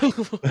 while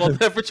the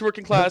average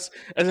working class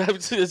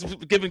is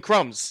giving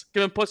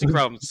pussy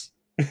crumbs.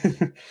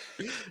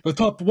 The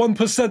top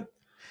 1%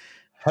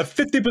 have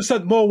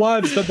 50% more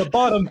wives than the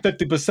bottom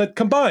 50%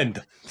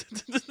 combined.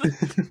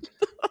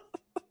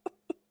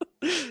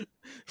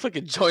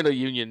 Fucking join a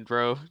union,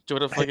 bro.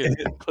 Join a fucking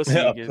pussy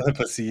union. A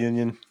pussy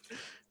union.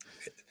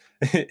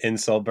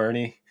 Insult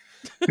Bernie.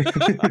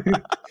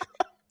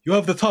 You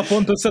have the top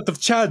 1% of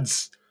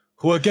Chads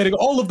who are getting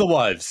all of the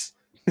wives.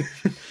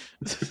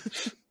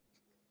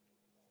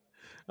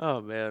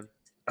 Oh, man.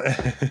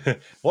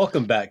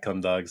 Welcome back, cum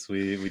dogs.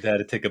 We had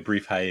to take a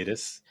brief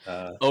hiatus.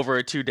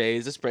 Over 2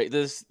 days.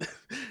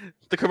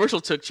 The commercial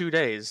took 2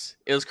 days.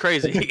 It was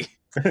crazy.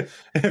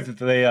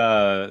 They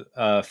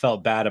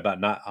felt bad about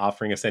not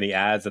offering us any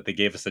ads, that they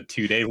gave us a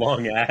 2-day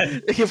long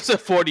ad. It gives us a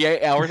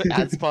 48-hour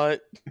ad spot.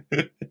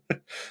 They're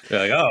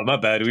like, oh, my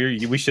bad.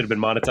 We should have been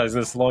monetizing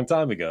this a long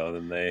time ago. And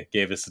then they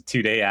gave us a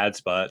 2-day ad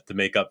spot to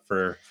make up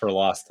for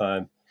lost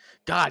time.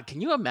 God, can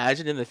you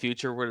imagine in the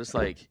future where it's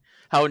like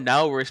how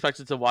now we're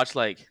expected to watch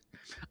like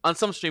on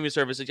some streaming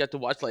services you have to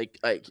watch like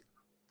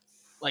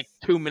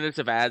 2 minutes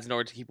of ads in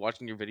order to keep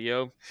watching your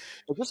video.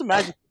 Like, just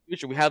imagine in the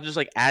future we have just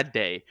like ad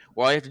day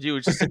where all you have to do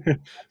is just For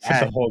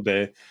the whole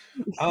day.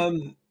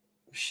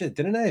 Shit,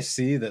 didn't I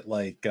see that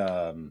like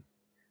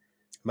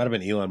might have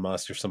been Elon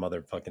Musk or some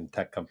other fucking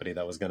tech company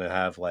that was gonna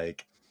have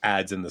like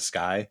ads in the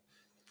sky?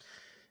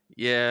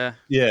 Yeah.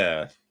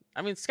 Yeah.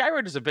 I mean,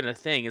 Skyriders have been a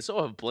thing, and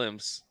so have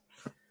blimps.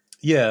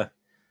 Yeah,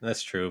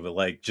 that's true. But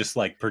like just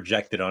like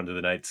projected onto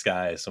the night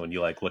sky. So when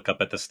you like look up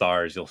at the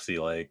stars, you'll see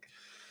like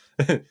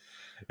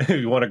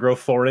you want to grow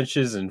 4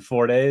 inches in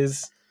 4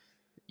 days?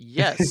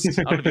 Yes.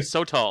 I'm gonna be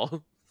so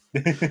tall.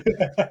 Yeah,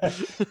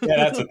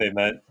 that's what they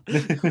meant.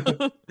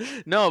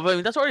 No, but I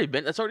mean that's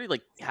already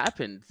like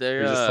happened.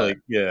 They're just like,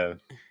 yeah.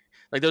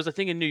 Like there was a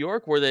thing in New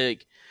York where they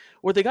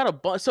got a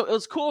bunch. So it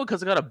was cool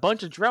because they got a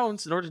bunch of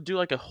drones in order to do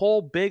like a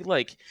whole big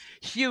like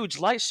huge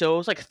light show. It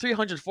was like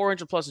 300,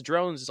 400 plus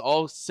drones,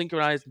 all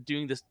synchronized,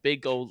 doing this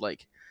big old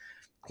like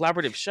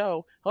collaborative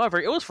show. However,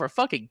 it was for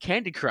fucking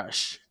Candy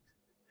Crush.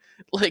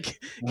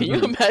 Like, can you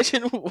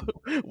imagine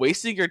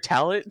wasting your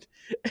talent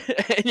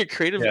and your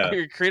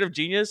creative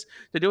genius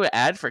to do an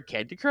ad for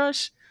Candy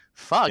Crush?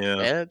 Fuck,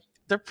 man,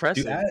 they're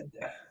pressing.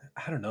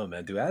 I don't know,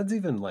 man. Do ads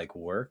even like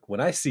work? When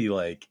I see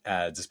like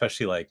ads,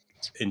 especially like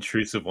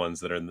intrusive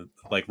ones that are in the,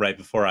 like right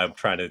before I'm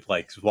trying to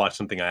like watch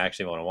something I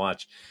actually want to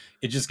watch,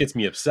 it just gets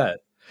me upset.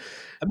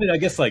 I mean, I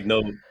guess like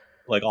no,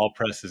 like all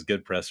press is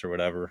good press or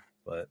whatever.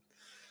 But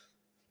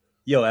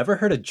yo, ever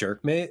heard of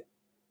Jerkmate?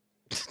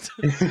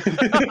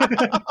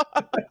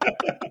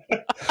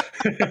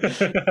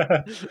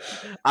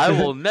 I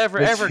will never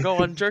ever go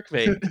on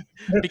Jerkmate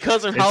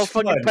because of how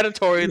fucking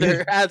predatory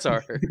their ads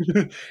are.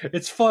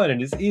 It's fun and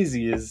it's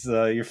easy as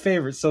your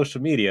favorite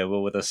social media,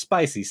 but with a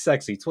spicy,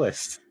 sexy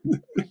twist.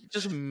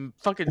 Just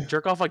fucking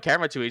jerk off on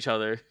camera to each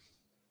other.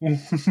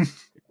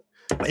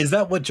 Is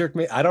that what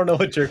Jerkmate? I don't know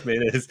what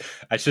Jerkmate is.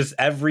 It's just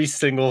every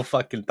single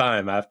fucking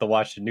time I have to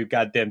watch a new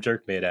goddamn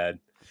Jerkmate ad.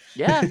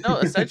 Yeah, no,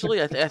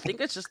 essentially, I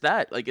think it's just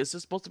that. Like, it's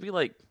just supposed to be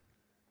like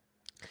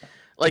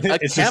a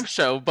camp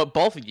show, but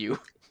both of you.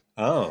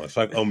 Oh, it's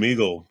like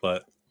Omegle,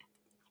 but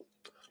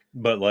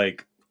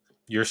like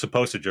you're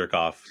supposed to jerk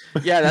off.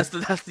 Yeah, that's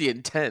the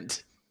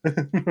intent.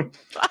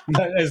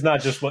 It's not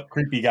just what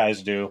creepy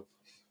guys do;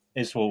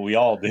 it's what we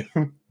all do.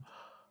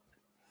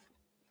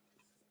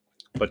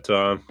 But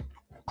what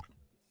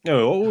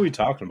were we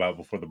talking about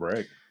before the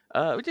break?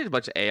 We did a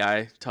bunch of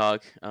AI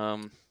talk.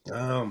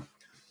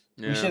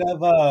 We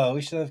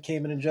should have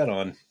Cayman and Jet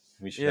on.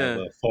 We should have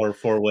a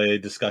four-way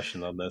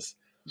discussion on this.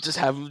 Just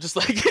have them just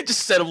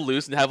set them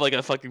loose and have like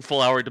a fucking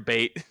full hour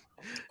debate.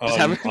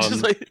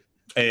 Just like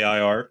AI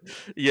art.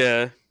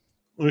 Yeah.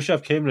 We should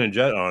have Cayman and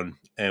Jet on,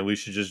 and we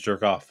should just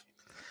jerk off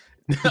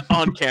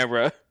on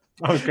camera.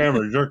 On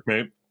camera,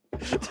 Jerkmate.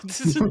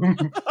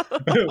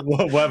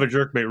 We'll have a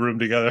Jerkmate room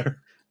together.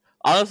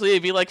 Honestly,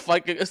 it'd be like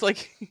fucking. It's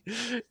like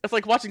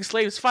watching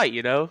slaves fight.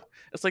 You know,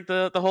 it's like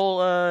the whole.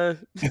 What?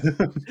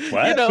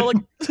 You know, like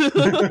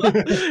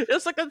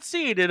it's like that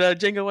scene in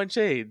Django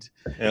Unchained.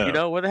 Yeah. You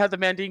know, where they have the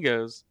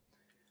Mandingos.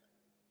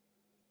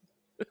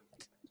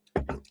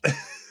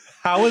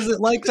 How is it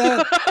like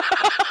that?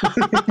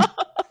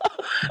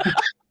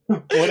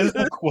 What is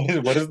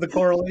the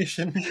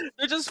correlation?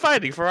 They're just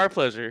fighting for our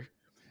pleasure.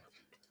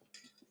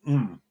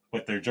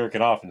 But they're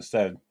jerking off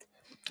instead.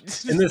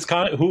 In this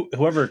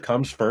whoever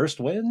comes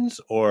first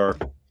wins, or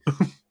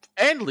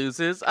and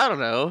loses. I don't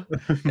know.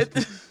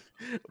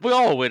 We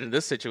all win in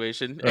this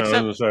situation,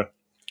 except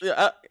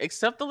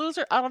the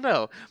loser. I don't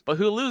know, but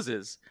who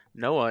loses?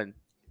 No one.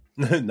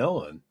 No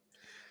one.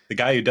 The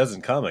guy who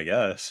doesn't come, I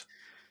guess.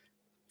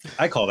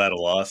 I call that a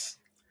loss.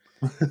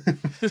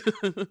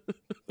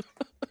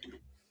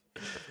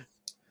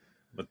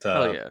 But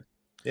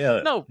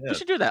yeah. No, we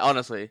should do that.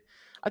 Honestly,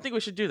 I think we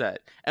should do that.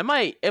 It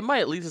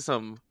might lead to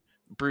some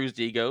bruised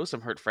ego, some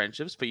hurt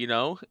friendships, but you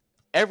know,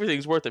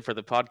 everything's worth it for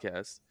the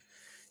podcast.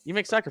 You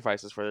make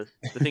sacrifices for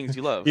the things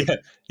you love.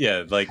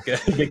 Yeah. Like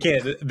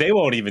they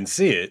won't even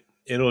see it.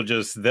 They'll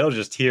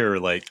just hear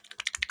like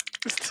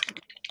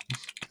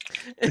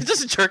it's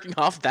just jerking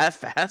off that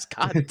fast.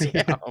 God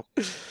damn.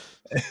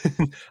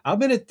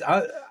 I'm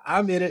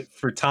in it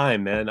for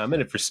time, man. I'm in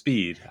it for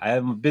speed. I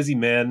am a busy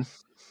man.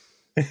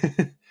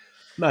 I'm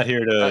not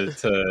here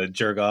to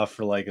jerk off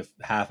for like a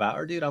half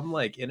hour, dude. I'm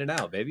like in and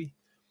out, baby.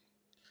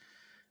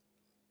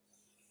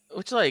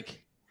 Which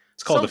like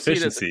it's called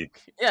efficiency.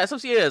 Some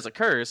see it as a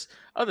curse,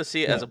 others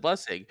see it as a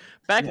blessing.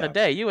 Back in the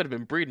day, you would have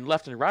been breeding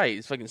left and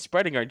right, fucking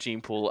spreading our gene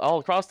pool all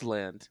across the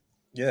land.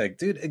 Yeah,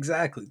 dude,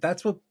 exactly.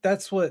 That's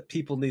what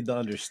people need to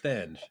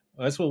understand.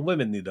 That's what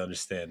women need to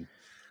understand.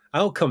 I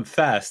don't come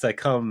fast. I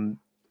come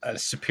at a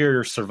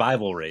superior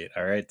survival rate.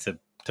 All right,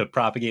 to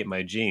propagate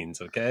my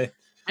genes. Okay.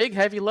 big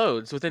heavy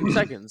loads within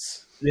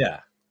seconds.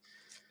 Yeah.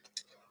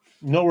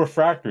 No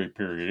refractory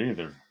period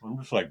either. I'm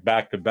just like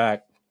back to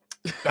back.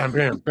 Bam,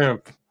 bam,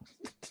 bam.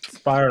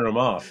 Firing them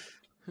off.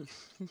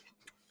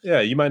 Yeah,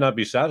 you might not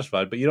be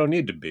satisfied, but you don't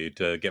need to be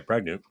to get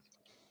pregnant.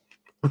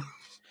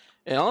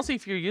 And honestly,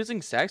 if you're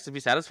using sex to be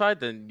satisfied,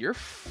 then you're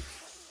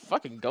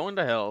fucking going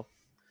to hell.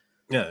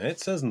 Yeah, it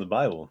says in the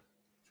Bible.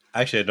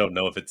 Actually, I don't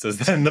know if it says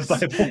that in the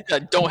Bible.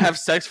 Don't have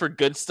sex for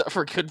good stuff,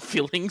 for good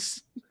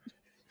feelings.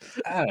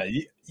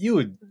 You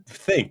would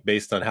think,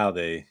 based on how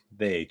they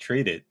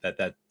treat it,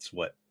 that's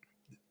what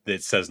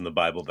it says in the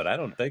Bible, but I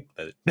don't think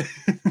that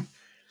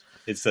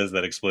it says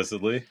that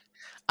explicitly.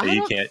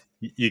 That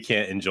you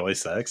can't enjoy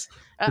sex.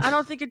 I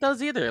don't think it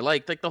does either.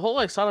 Like the whole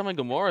like Sodom and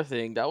Gomorrah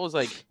thing, that was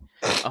like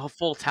a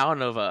full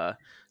town of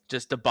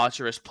just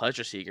debaucherous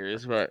pleasure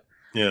seekers. But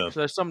yeah,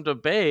 so there's some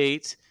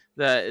debate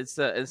that it's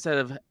instead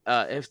of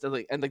if they're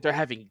like and like they're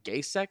having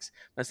gay sex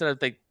instead of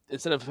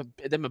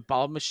them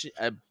abolishing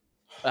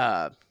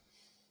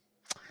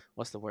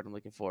what's the word I'm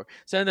looking for?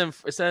 Instead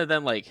of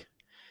them like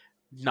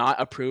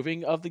not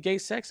approving of the gay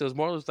sex, it was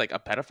more like a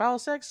pedophile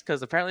sex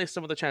because apparently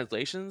some of the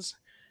translations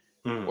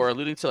were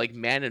alluding to like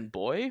man and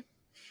boy,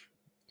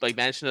 like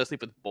man should not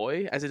sleep with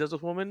boy as he does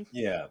with woman.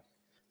 Yeah.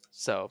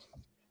 So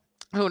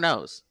who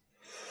knows?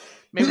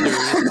 Maybe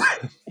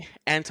they're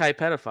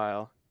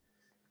anti-pedophile.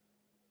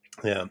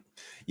 Yeah,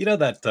 you know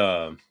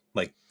that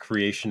like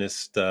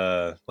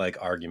creationist like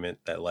argument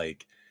that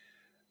like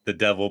the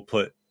devil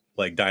put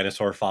like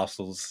dinosaur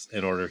fossils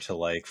in order to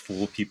like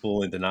fool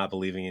people into not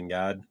believing in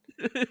God.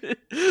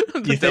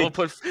 The devil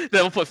put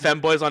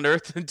femboys on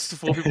Earth and just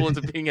fool people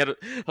into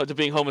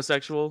being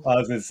homosexual. I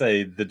was gonna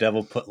say the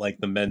devil put like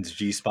the men's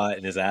G spot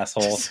in his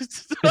asshole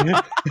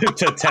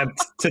to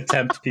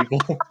tempt people.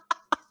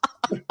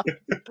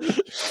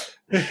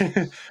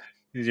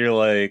 You're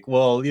like,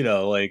 well, you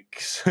know,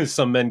 like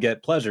some men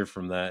get pleasure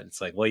from that.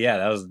 It's like, well, yeah,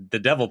 that was the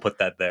devil put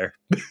that there.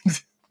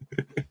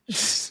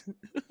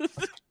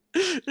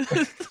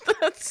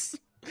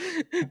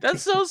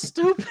 That's so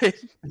stupid.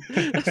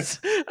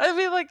 I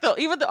mean, like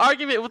even the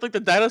argument with like the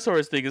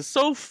dinosaurs thing is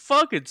so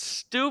fucking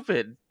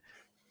stupid.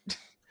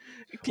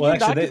 Well,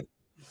 actually,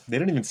 they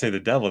don't even say the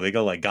devil. They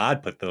go like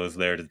God put those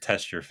there to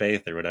test your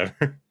faith or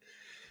whatever.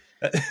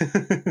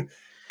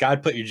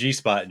 God put your G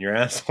spot in your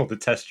asshole to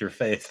test your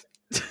faith.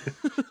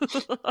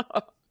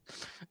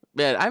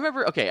 Man, I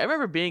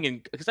remember being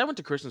in because I went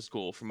to Christian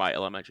school for my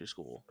elementary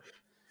school.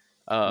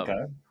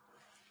 Okay.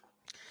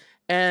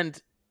 And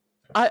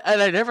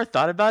I never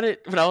thought about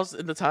it when I was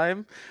in the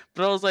time,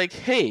 but I was like,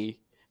 hey,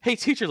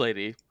 teacher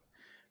lady,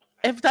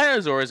 if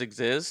dinosaurs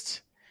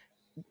exist,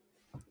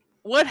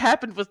 what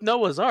happened with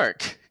Noah's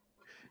Ark?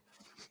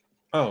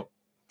 Oh,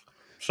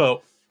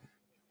 so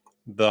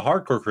the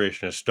hardcore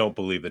creationists don't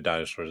believe that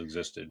dinosaurs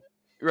existed.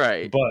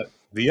 Right. But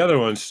the other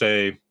ones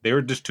say they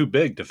were just too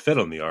big to fit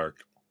on the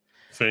ark,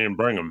 so they didn't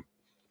bring them.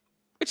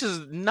 Which is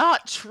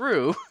not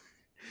true,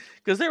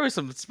 because there were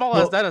some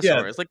small-ass dinosaurs.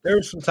 Yeah, like there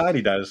were some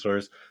tiny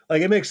dinosaurs.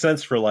 Like, it makes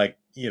sense for, like,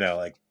 you know,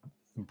 like,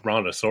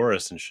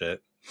 Brontosaurus and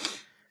shit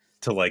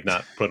to, like,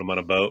 not put them on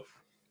a boat.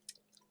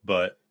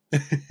 But,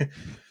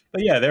 but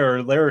yeah,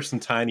 there were some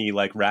tiny,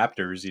 like,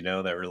 raptors, you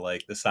know, that were,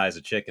 like, the size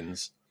of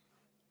chickens.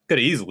 Could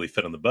have easily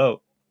fit on the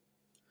boat.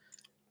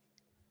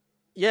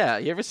 Yeah,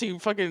 you ever seen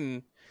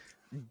fucking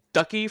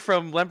Ducky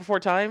from Land Before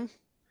Time?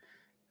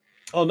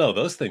 Oh no,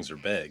 those things are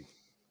big.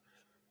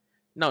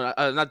 No,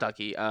 not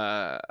Ducky.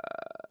 No,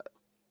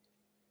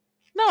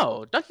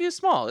 Ducky is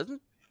small,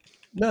 isn't?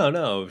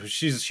 No,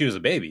 she was a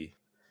baby.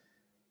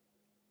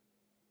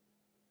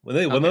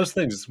 When those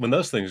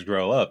things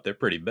grow up, they're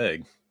pretty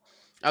big.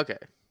 Okay.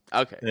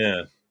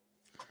 Yeah.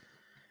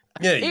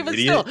 Yeah. Even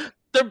still,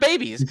 they're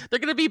babies. They're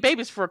gonna be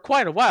babies for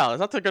quite a while. It's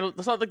not like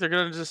they're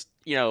gonna just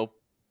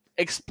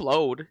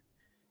explode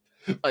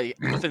like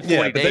within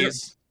 40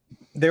 days.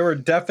 There were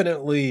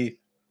definitely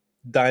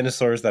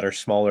dinosaurs that are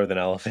smaller than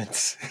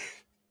elephants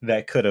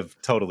that could have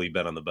totally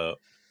been on the boat.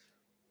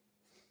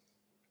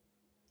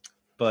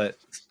 But,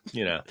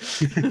 you know,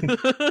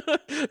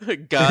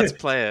 God's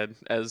plan,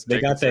 as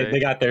they got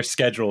their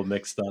schedule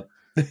mixed up.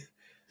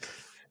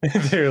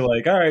 They're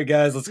like, all right,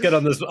 guys, let's get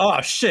on this. Oh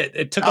shit!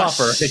 It took off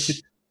already.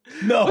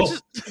 No,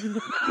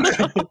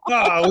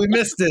 we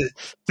missed it.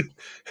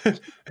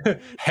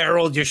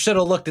 Harold, you should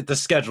have looked at the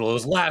schedule. It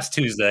was last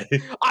Tuesday.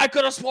 I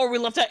could have sworn we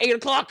left at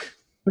 8:00.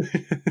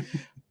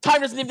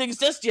 Time doesn't even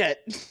exist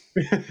yet.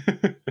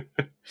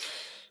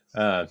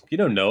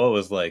 Noah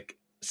was like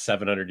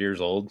 700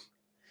 years old.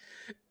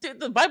 Dude,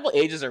 the Bible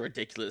ages are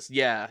ridiculous.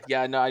 Yeah,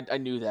 no, I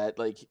knew that.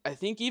 Like, I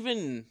think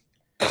even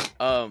it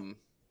was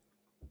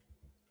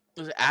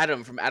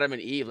Adam from Adam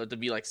and Eve lived to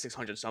be like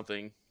 600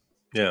 something.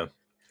 Yeah.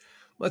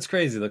 Well, that's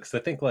crazy though, because I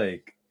think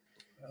like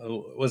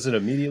was it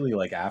immediately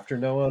like after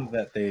Noah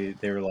that they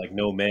were like,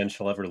 no man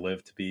shall ever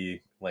live to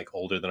be like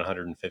older than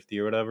 150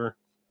 or whatever?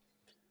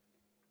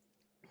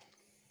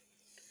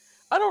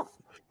 I don't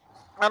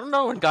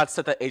know when God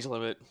set that age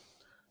limit.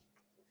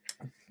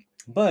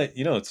 But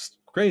it's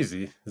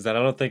crazy is that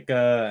I don't think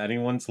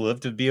anyone's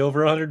lived to be over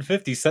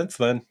 150 since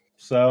then.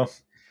 So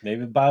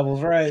Maybe the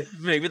Bible's right.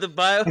 Maybe the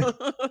Bible.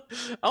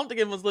 I don't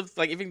think anyone's lived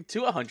like even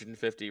to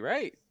 150,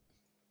 right?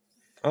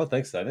 I don't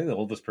think so. I think the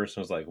oldest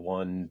person was like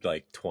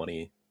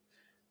 120,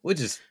 which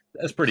is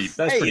that's pretty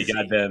Crazy.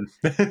 goddamn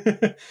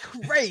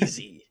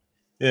Crazy.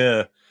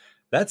 yeah.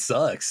 That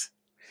sucks.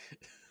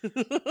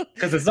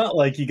 Because it's not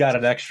like you got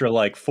an extra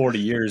like 40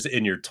 years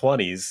in your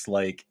 20s.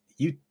 Like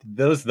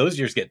those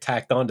years get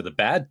tacked on to the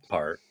bad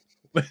part.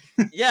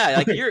 Yeah,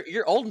 like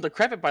you're old and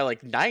decrepit by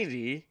like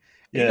 90.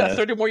 And you got Yeah.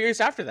 30 more years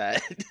after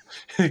that.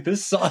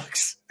 This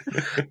sucks.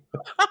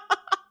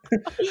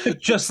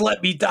 Just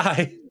let me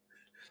die.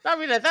 I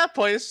mean, at that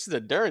point, it's just an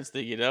endurance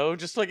thing, you know?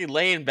 Just fucking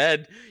lay in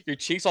bed, your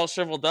cheeks all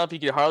shriveled up, you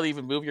can hardly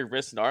even move your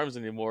wrists and arms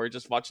anymore,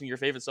 just watching your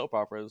favorite soap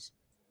operas.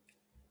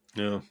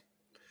 Yeah.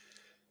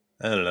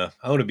 I don't know.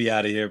 I want to be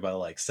out of here by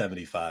like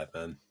 75,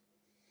 man.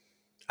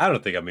 I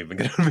don't think I'm even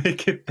going to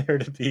make it there,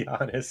 to be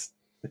honest.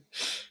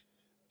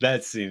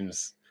 That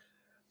seems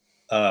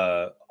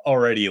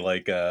already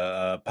like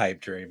a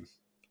pipe dream.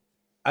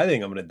 I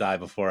think I'm going to die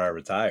before I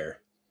retire.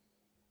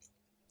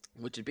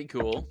 Which would be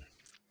cool.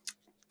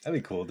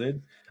 That'd be cool,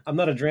 dude. I'm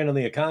not a drain on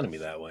the economy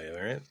that way,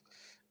 all right?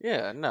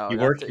 Yeah, no. You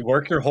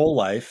work your whole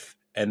life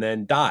and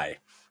then die.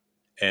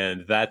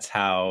 And that's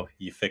how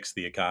you fix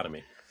the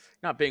economy.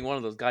 Not being one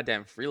of those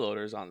goddamn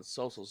freeloaders on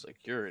Social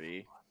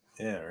Security.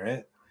 Yeah,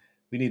 right.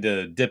 We need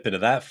to dip into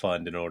that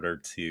fund in order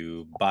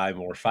to buy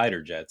more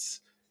fighter jets,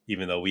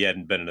 even though we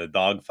hadn't been in a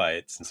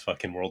dogfight since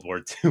fucking World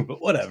War II,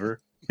 but whatever.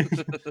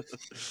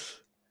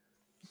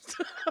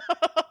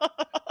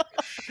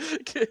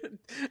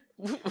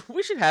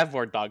 We should have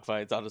more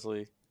dogfights,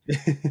 honestly.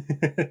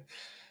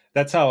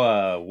 That's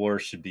how war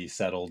should be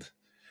settled.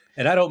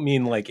 And I don't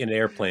mean like in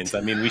airplanes.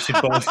 I mean we should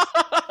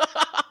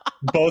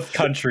both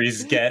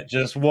countries get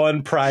just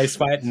one prize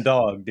fighting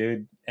dog,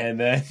 dude. And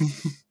then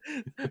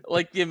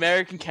like the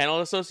American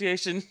Kennel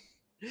Association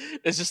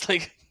is just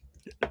like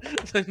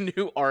the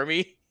new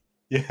army.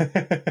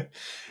 Yeah.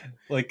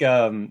 Like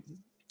I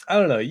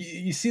don't know.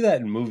 You see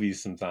that in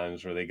movies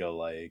sometimes where they go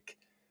like,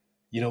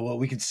 you know what,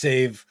 we could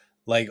save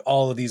like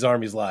all of these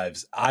armies'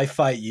 lives. I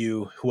fight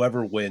you.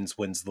 Whoever wins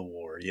the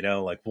war. You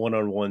know, like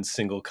one-on-one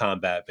single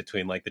combat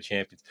between like the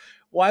champions.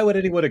 Why would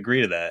anyone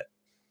agree to that?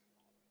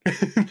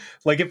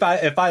 Like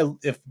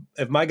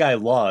if my guy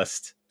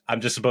lost,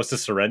 I'm just supposed to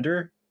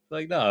surrender?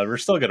 Like, no, we're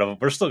still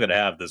gonna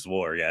have this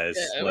war, guys.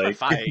 Yeah, like,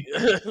 fight.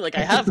 Like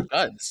I have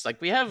guns.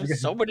 Like we have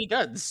so many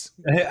guns.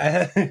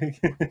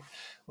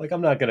 Like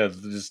I'm not gonna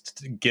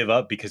just give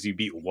up because you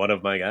beat one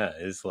of my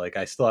guys. Like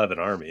I still have an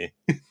army.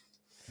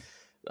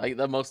 Like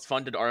the most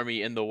funded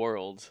army in the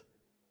world.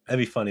 That'd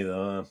be funny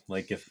though. Huh?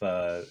 Like if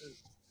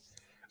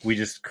we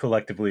just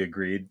collectively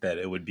agreed that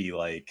it would be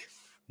like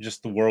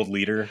just the world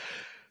leader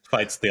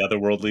fights the other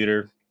world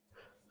leader,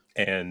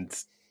 and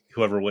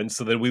whoever wins.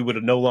 So that we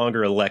would no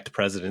longer elect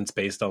presidents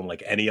based on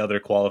like any other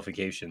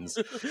qualifications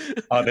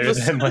other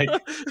than like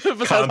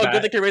besides how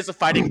good they can raise a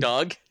fighting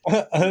dog.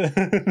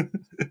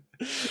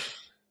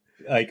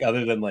 Like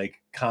other than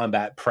like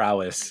combat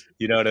prowess,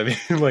 you know what I mean?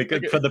 Like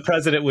for the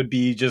president would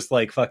be just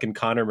like fucking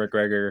Conor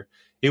McGregor.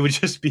 It would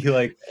just be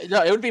like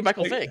no, it would be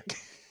Michael Vick.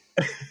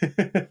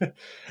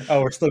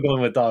 Oh, we're still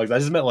going with dogs. I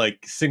just meant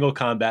like single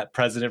combat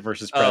president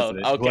versus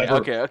president. Oh, okay,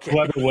 okay.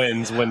 Whoever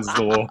wins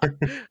the war.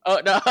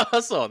 Oh no, I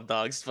saw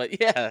dogs, but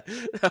yeah,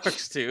 that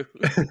works too.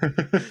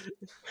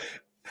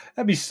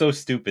 That'd be so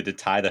stupid to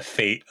tie the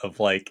fate of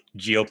like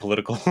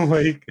geopolitical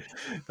like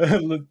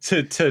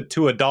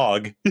to a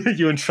dog.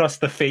 You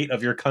entrust the fate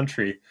of your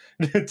country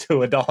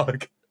to a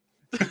dog.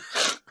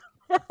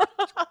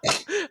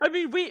 I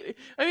mean,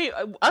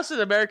 us in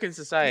American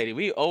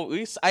society,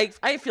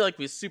 I feel like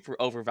we super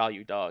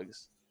overvalue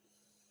dogs.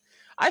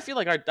 I feel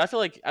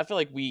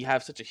like we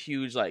have such a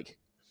huge like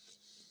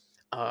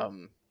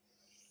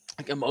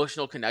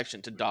emotional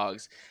connection to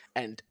dogs,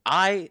 and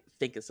I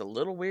think it's a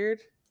little weird.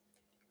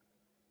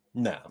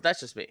 No,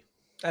 that's just me.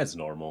 That's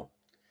normal.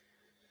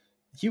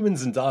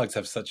 Humans and dogs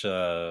have such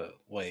a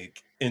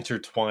like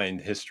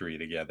intertwined history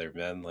together,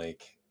 man.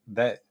 Like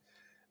that.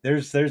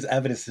 There's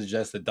evidence to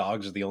suggest that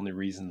dogs are the only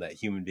reason that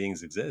human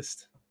beings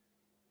exist.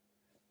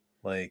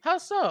 Like how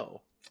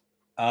so?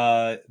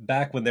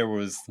 Back when there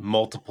was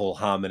multiple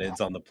hominids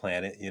on the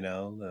planet, you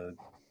know, the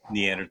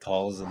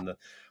Neanderthals and the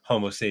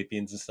Homo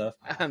sapiens and stuff.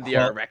 And the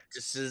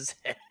erectuses.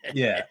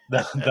 Yeah,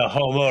 the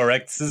Homo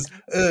erectuses.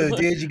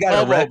 Dude, you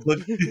got erect.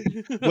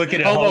 Look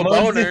at Homo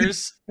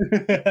boners.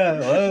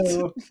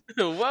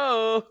 Whoa.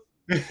 Whoa.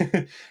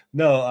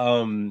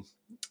 No,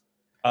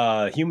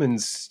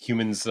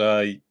 humans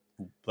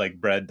like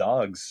bred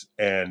dogs,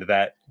 and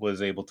that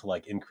was able to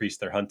like increase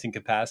their hunting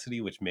capacity,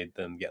 which made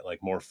them get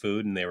like more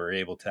food, and they were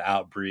able to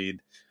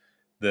outbreed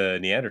the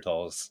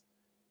Neanderthals.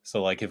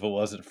 So like if it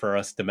wasn't for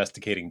us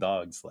domesticating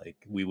dogs, like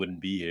we wouldn't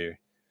be here.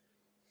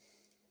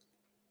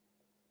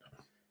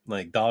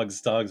 Like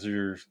dogs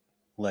are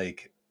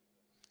like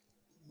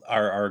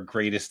our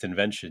greatest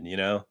invention, you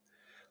know?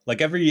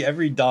 Like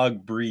every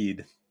dog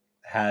breed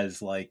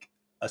has like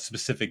a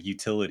specific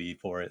utility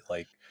for it.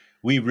 Like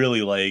we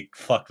really like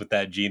fucked with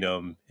that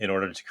genome in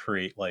order to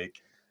create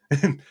like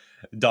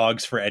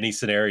dogs for any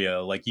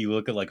scenario. Like you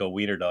look at like a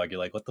wiener dog, you're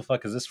like, what the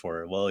fuck is this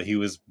for? Well, he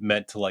was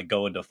meant to like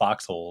go into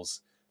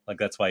foxholes. Like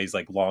that's why he's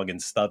like long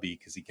and stubby,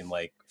 because he can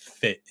like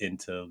fit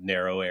into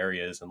narrow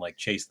areas and like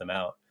chase them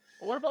out.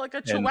 What about like a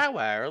And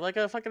Chihuahua or like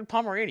a fucking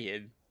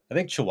Pomeranian? I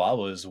think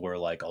Chihuahuas were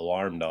like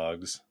alarm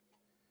dogs,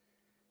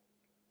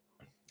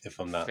 if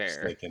I'm not Fair.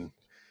 mistaken.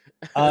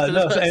 So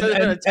No, instead of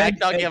an attack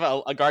dog, you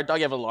have a guard dog,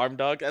 you have an alarm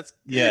dog. That's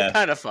yeah.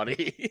 kind of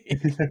funny.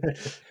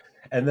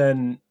 And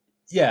then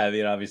yeah, I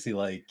mean obviously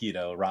like, you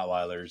know,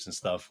 Rottweilers and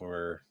stuff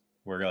were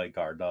like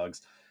guard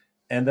dogs.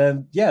 And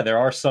then yeah, there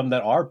are some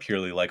that are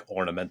purely like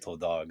ornamental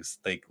dogs.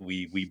 Like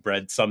we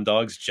bred some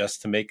dogs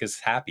just to make us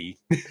happy.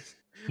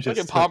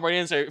 Fucking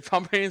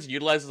Pomeranians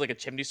utilized as like a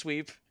chimney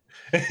sweep.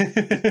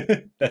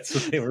 That's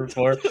what they were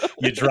for.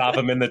 You drop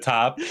them in the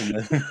top and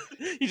then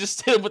You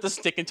just hit them with a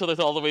stick until they're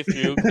all the way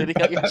through, cleaning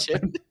out your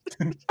chin.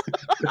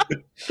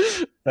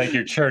 like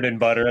you're churning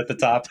butter at the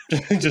top,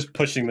 just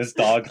pushing this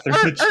dog through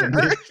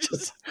the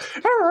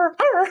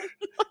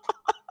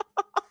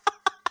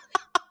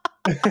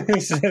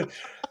chimney.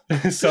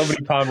 So many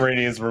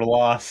Pomeranians were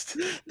lost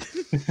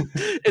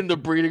in the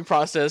breeding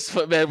process,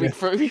 but man, we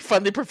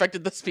finally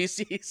perfected the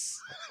species.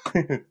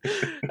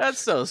 That's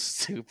so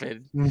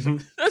stupid.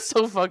 That's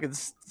so fucking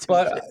stupid.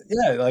 But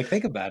yeah, like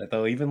think about it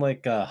though. Even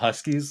like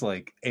huskies,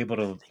 like able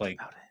to like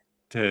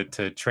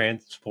to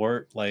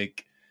transport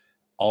like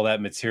all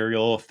that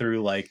material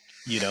through like,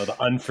 you know, the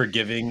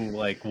unforgiving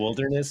like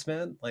wilderness,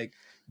 man. Like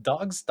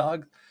dogs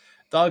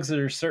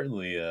are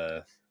certainly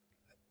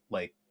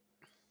like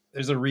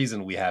there's a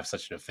reason we have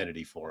such an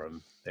affinity for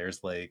them.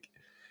 There's like,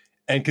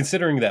 and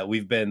considering that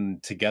we've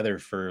been together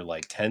for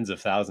like tens of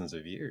thousands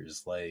of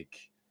years,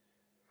 like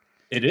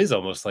it is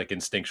almost like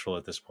instinctual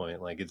at this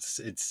point. Like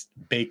it's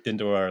baked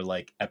into our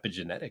like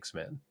epigenetics,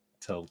 man,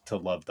 to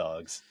love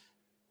dogs.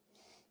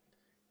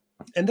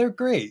 And they're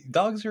great.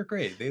 Dogs are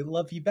great. They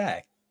love you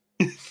back.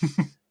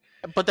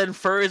 But then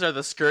furries are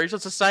the scourge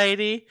of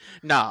society?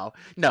 No.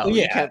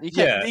 Yeah, you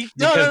can't.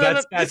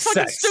 That's that's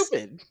fucking sex.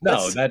 stupid.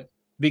 No,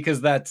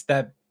 because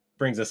that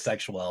brings a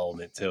sexual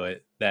element to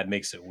it that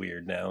makes it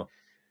weird now.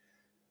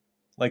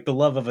 Like the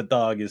love of a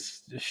dog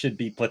should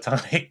be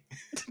platonic.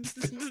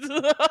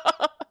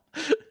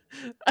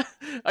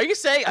 Are you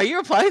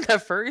implying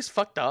that furries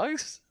fuck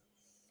dogs?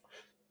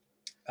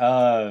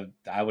 I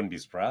wouldn't be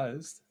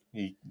surprised.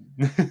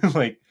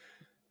 Like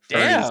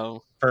Damn.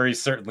 Furries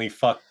certainly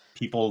fuck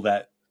people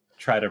that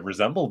try to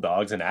resemble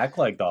dogs and act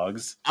like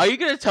dogs. Are you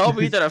gonna tell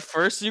me that a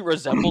fursuit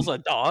resembles a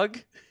dog?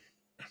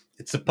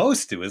 It's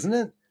supposed to, isn't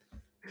it?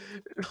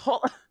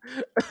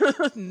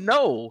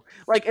 No,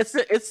 like it's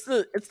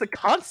the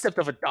concept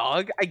of a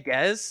dog, I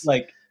guess.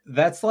 Like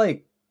that's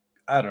like,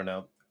 I don't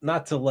know,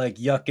 not to like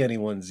yuck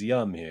anyone's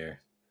yum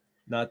here,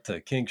 not to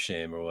kink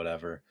shame or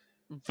whatever,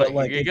 but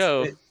like here you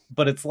go.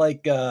 But it's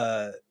like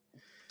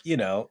you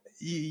know,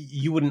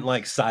 you wouldn't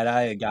like side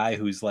eye a guy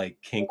who's like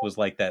kink was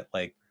like that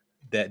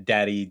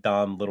daddy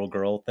dom little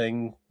girl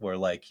thing where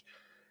like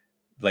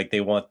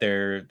they want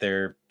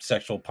their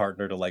sexual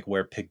partner to like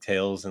wear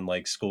pigtails and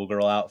like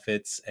schoolgirl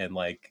outfits and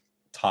like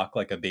talk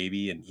like a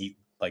baby and eat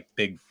like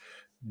big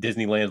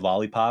Disneyland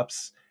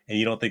lollipops, and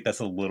you don't think that's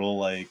a little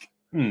like,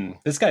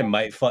 this guy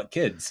might fuck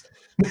kids.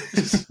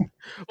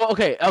 Well,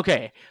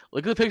 okay.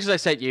 Look at the pictures I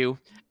sent you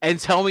and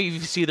tell me if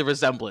you see the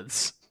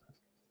resemblance.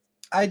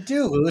 I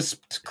do. It was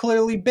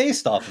clearly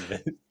based off of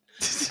it.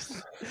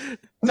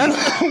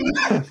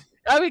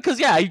 I mean,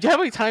 because yeah, how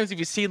many times have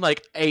you seen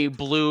like a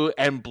blue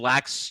and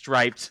black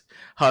striped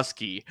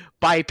husky,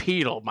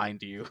 bipedal,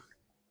 mind you,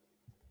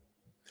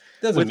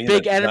 with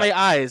big anime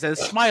eyes and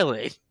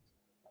smiling?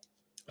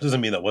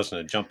 Doesn't mean that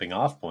wasn't a jumping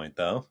off point,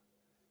 though.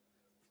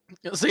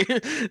 So are you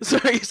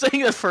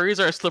saying that furries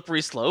are a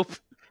slippery slope?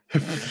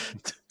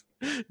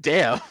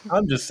 Damn.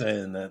 I'm just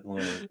saying that.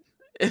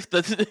 If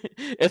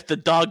the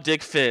dog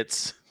dick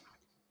fits.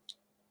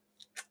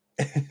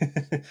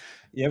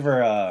 You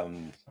ever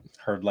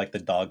heard like the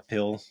dog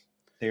pill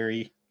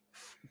theory?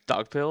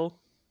 Dog pill?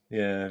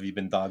 Yeah, have you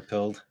been dog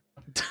pilled?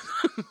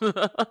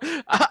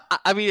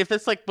 I mean, if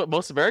it's like what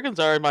most Americans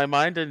are in my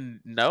mind, and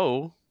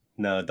no,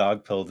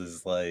 dog pilled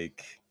is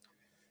like,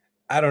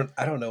 I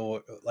don't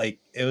know, like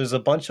it was a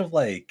bunch of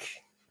like,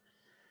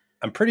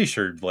 I'm pretty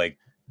sure like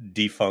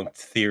defunct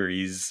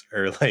theories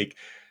or like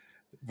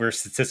were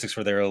statistics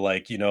where they were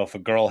like, you know, if a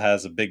girl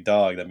has a big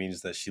dog, that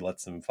means that she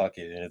lets them fuck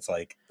it, and it's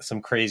like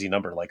some crazy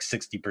number, like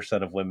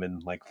 60% of women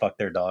like fuck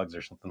their dogs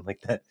or something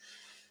like that.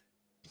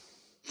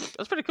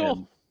 That's pretty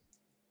cool.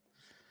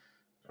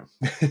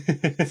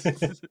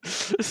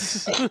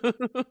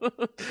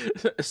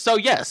 So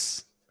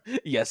yes,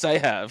 I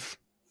have.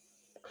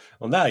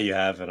 Well, now you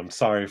have it. I'm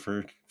sorry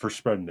for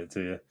spreading it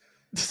to you.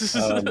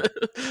 That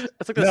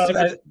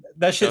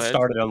shit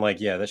started on like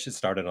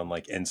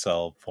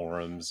incel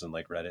forums and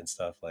like Reddit and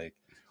stuff. Like,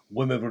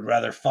 women would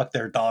rather fuck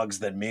their dogs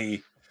than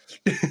me.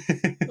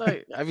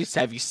 Like,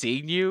 have you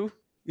seen you?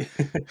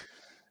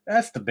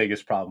 That's the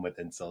biggest problem with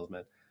incels,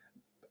 man.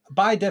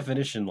 By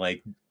definition,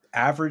 like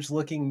average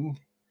looking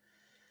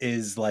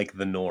is like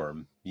the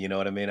norm. You know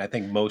what I mean? I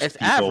think most It's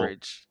people,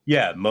 average.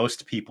 yeah,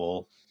 most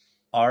people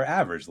are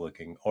average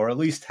looking, or at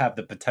least have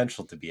the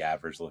potential to be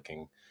average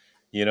looking.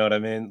 You know what I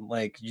mean?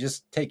 Like, you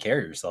just take care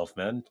of yourself,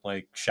 man.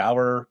 Like,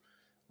 shower,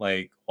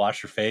 like,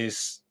 wash your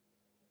face,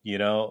 you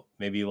know,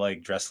 maybe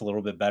like dress a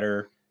little bit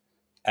better,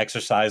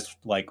 exercise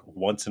like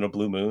once in a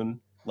blue moon.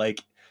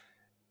 Like,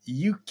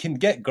 you can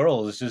get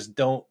girls, just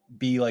don't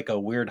be like a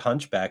weird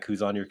hunchback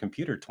who's on your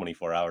computer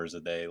 24 hours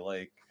a day.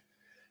 Like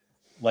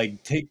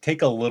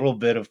take a little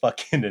bit of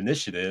fucking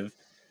initiative.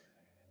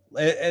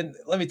 And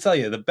let me tell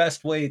you, the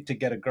best way to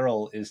get a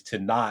girl is to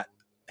not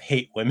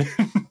hate women.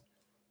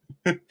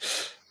 Let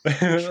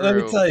me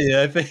True. tell you,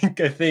 I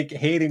think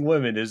hating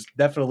women is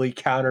definitely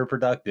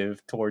counterproductive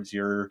towards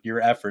your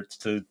efforts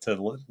to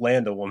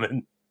land a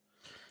woman.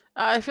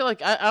 I feel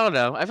like I don't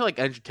know. I feel like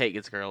Andrew Tate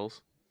gets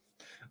girls.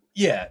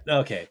 Yeah,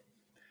 okay.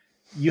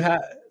 You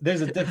have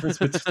there's a difference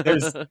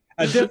there's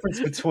a difference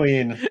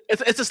between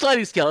It's a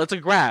sliding scale. It's a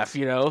graph,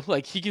 you know.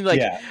 Like he can like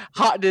yeah,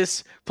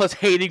 hotness plus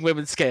hating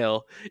women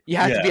scale. You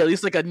have to be yeah. at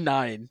least like a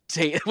 9 to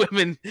hate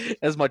women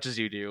as much as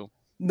you do.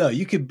 No,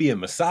 you could be a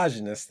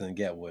misogynist and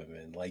get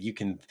women. Like, you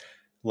can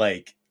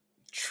like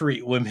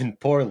treat women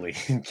poorly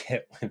and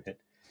get women.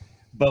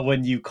 But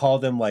when you call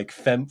them like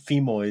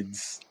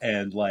femoids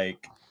and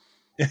like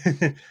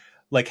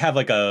like have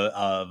like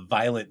a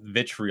violent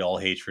vitriol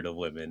hatred of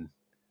women,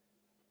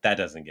 that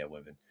doesn't get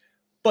women.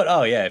 But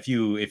oh yeah, if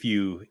you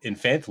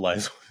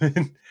infantilize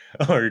women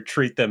or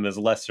treat them as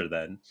lesser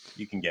than,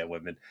 you can get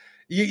women.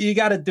 You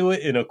got to do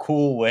it in a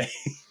cool way.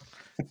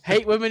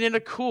 Hate women in a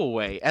cool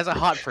way as a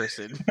hot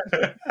person.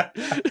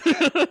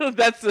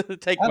 That's the I don't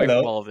takeaway know.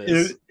 from all of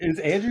this. Is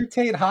Andrew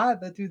Tate hot?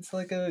 That dude's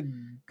like a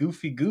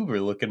goofy goober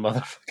looking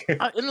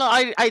motherfucker. No,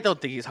 I don't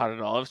think he's hot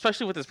at all.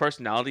 Especially with his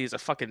personality,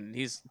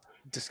 he's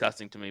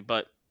disgusting to me.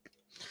 But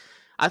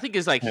I think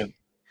he's like Yeah.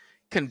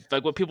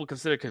 like what people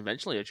consider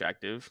conventionally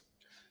attractive.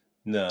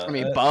 No, I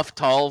mean, buff,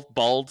 tall,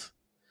 bald,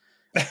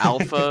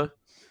 alpha.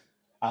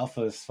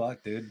 alpha as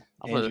fuck, dude.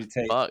 Alpha Andrew as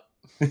Tate. fuck.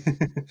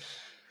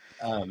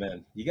 Oh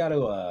man, you got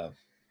to.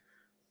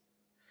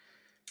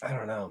 I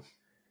don't know.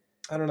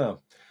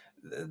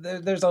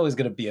 There's always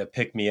gonna be a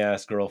pick me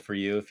ass girl for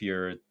you if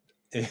you're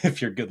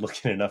good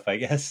looking enough, I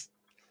guess.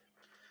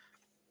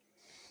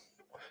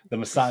 The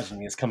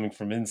misogyny is coming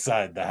from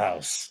inside the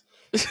house.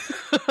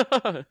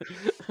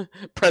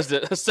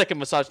 President, a second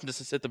misogynist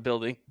has hit the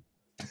building.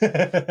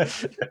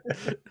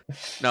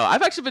 No,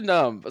 I've actually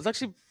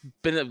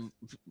been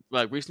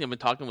like recently. I've been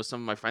talking with some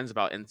of my friends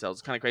about incels.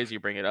 It's kind of crazy you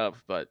bring it up,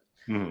 but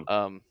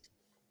Mhm.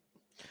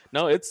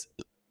 no, it's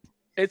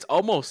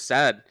almost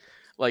sad,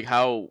 like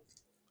how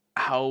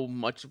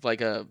much of like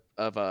it's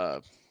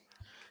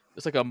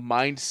like a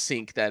mind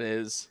sink that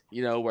is,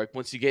 you know, where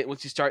once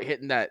you start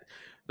hitting that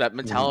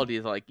mentality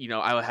of like, you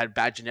know, I had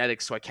bad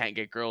genetics so I can't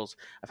get girls,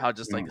 of how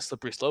just like a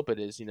slippery slope it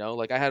is, you know.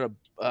 Like I had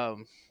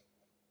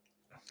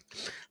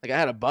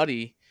a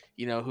buddy,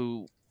 you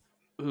know,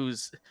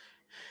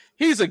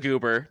 he's a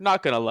goober,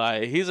 not gonna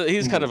lie.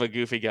 He's kind of a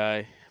goofy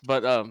guy.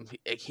 But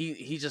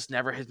he just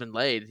never has been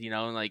laid, you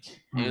know, and like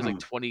he was like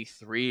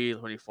 23,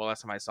 24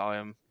 last time I saw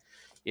him,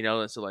 you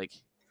know, and so like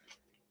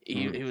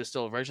he was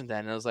still a virgin then,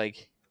 and I was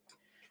like,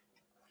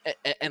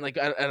 and like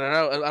I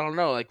don't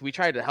know, like we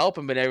tried to help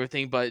him and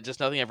everything, but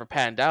just nothing ever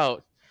panned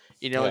out,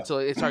 you know, until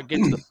it started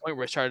getting to the point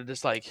where it started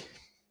just like,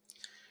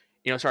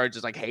 you know, started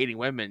just like hating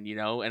women, you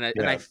know, and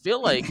I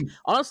feel like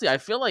honestly, I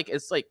feel like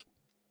it's like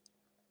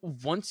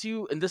once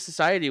you in this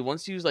society,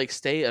 once you like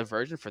stay a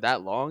virgin for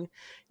that long,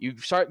 you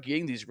start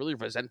getting these really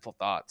resentful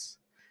thoughts.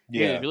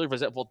 Yeah. Really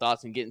resentful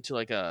thoughts and get into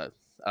like an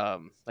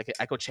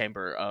echo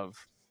chamber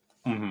of,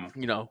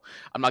 you know,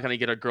 I'm not gonna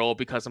get a girl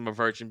because I'm a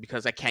virgin,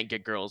 because I can't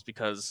get girls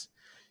because,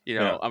 you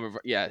know,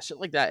 shit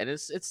like that, and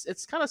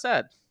it's kind of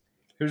sad.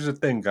 Here's the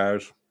thing,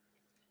 guys.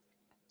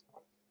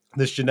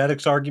 This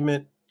genetics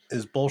argument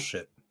is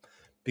bullshit,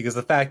 because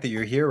the fact that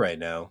you're here right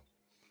now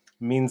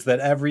means that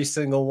every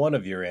single one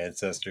of your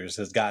ancestors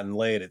has gotten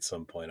laid at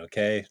some point.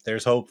 Okay,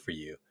 there's hope for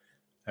you.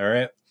 All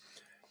right.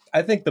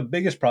 I think the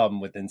biggest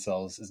problem with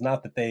incels is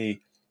not that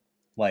they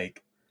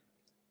like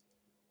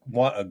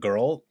want a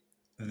girl,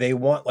 they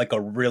want like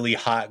a really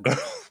hot girl.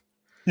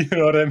 You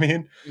know what I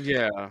mean?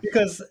 Yeah.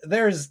 Because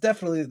there's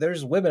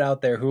women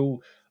out there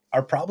who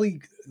are probably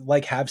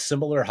like have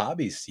similar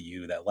hobbies to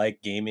you, that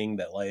like gaming,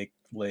 that like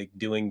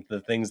doing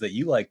the things that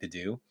you like to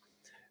do,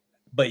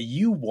 but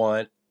you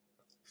want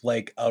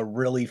like a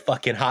really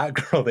fucking hot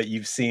girl that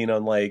you've seen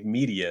on like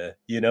media.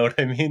 You know what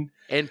I mean?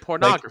 And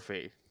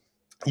pornography. Like,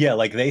 yeah,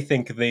 like they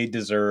think they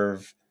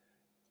deserve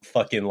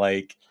fucking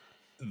like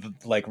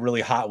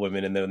really hot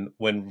women, and then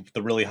when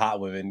the really hot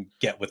women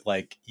get with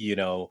like, you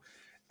know,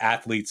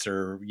 athletes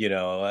or, you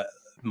know,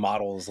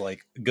 models,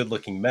 like good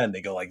looking men,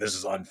 they go like, this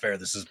is unfair,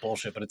 this is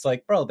bullshit. But it's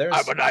like, bro,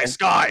 I'm a nice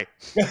guy.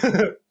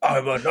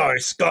 I'm a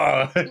nice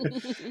guy.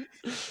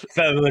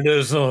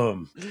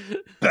 Feminism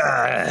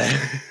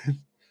bad.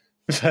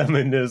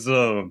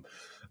 Feminism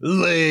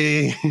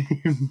lame.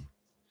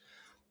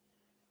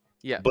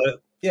 Yeah.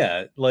 But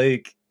yeah,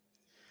 like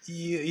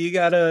you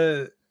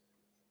gotta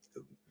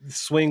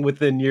swing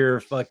within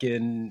your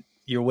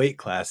weight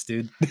class,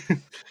 dude.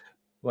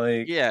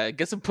 Like, Yeah,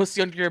 get some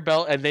pussy under your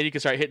belt, and then you can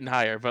start hitting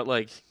higher. But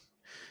like,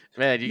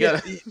 man, you yeah,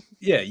 gotta.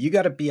 yeah, you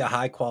got to be a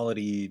high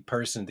quality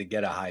person to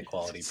get a high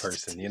quality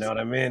person. You know what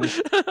I mean?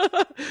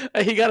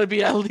 You gotta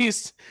be at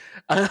least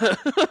a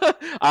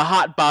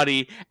hot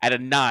body at a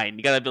 9.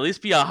 You gotta at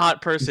least be a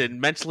hot person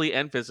mentally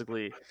and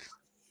physically.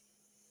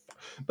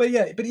 But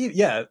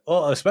yeah,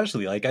 well,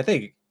 especially like I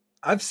think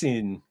I've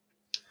seen,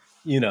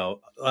 you know,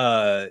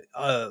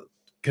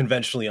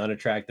 conventionally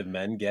unattractive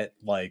men get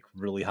like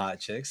really hot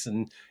chicks,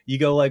 and you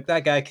go like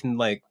that guy can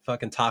like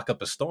fucking talk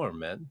up a storm,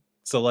 man.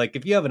 So like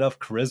if you have enough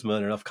charisma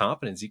and enough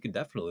confidence, you can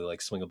definitely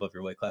like swing above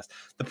your weight class.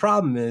 The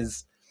problem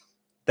is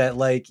that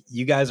like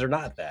you guys are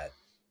not that.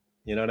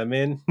 You know what I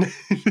mean?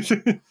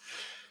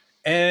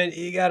 And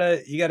you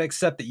gotta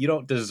accept that you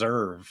don't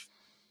deserve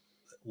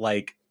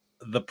like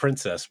the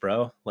princess,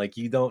 bro. Like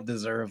you don't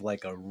deserve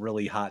like a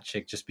really hot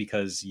chick just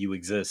because you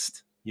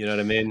exist. You know what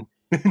I mean?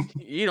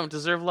 You don't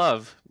deserve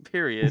love.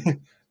 Period.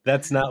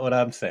 That's not what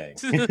I'm saying.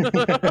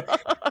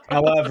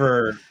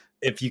 However,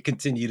 if you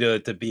continue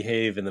to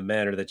behave in the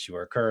manner that you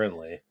are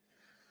currently,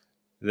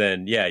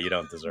 then yeah, you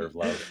don't deserve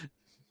love.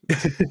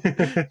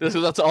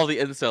 That's all the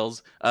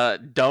incels.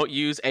 Don't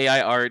use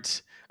AI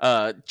art.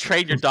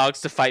 Train your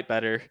dogs to fight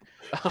better.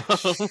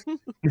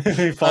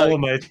 Follow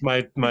my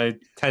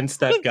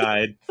 10-step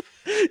guide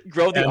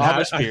Grow the and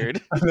Amish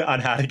beard. on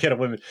how to get a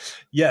woman.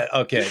 Yeah,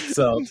 okay.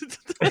 So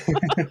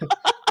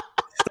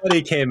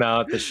study came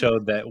out that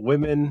showed that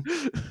women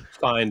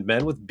find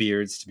men with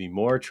beards to be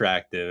more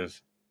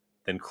attractive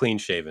than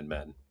clean-shaven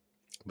men,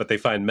 but they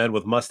find men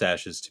with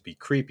mustaches to be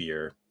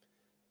creepier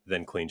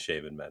than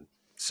clean-shaven men.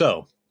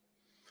 So,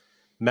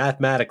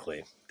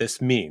 mathematically, this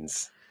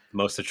means the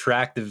most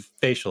attractive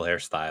facial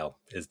hairstyle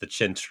is the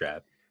chin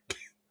strap.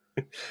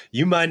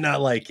 You might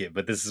not like it,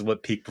 but this is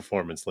what peak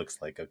performance looks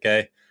like,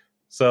 okay?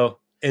 So,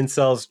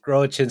 incels,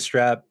 grow a chin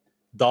strap,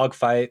 dog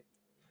fight,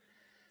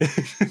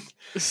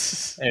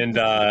 and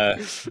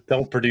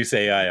don't produce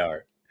AI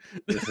art.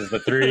 This is the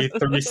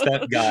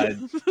three-step guide.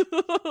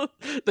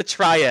 The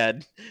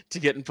triad to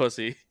getting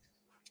pussy.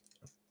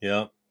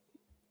 Yeah.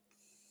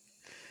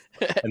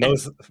 And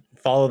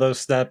follow those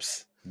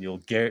steps, you're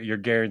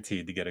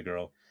guaranteed to get a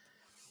girl.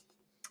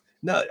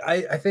 No,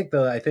 I think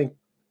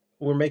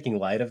we're making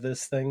light of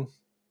this thing,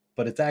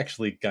 but it's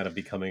actually kind of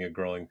becoming a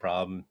growing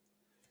problem.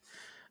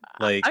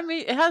 Like, I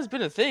mean, it has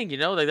been a thing, you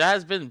know. Like there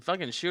has been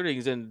fucking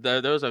shootings, and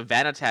there was a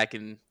van attack,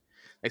 and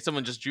like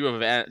someone just drove a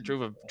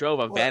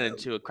van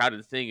into a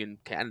crowded thing in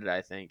Canada,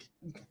 I think.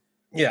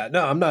 yeah,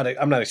 no, I'm not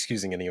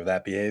excusing any of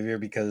that behavior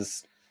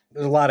because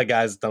there's a lot of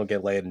guys that don't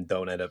get laid and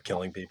don't end up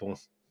killing people.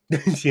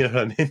 You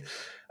know what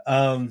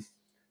I mean?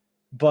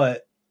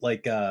 But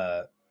like,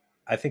 I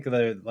think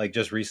that like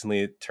just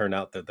recently it turned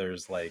out that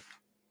there's like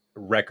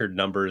record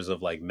numbers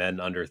of like men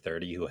under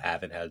 30 who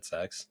haven't had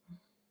sex.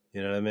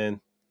 You know what I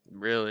mean?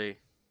 Really?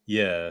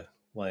 Yeah,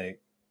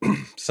 like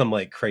some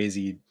like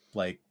crazy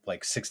like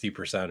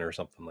 60% or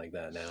something like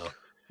that now.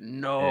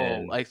 No,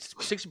 And like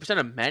 60%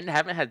 of men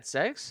haven't had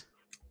sex.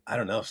 I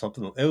don't know,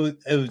 something it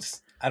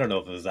was I don't know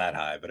if it was that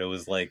high, but it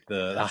was like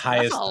the That's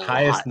highest a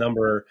lot.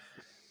 number.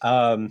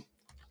 All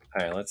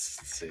right, let's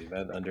see.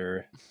 Men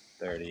under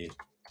 30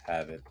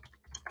 haven't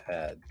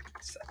had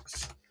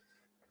sex.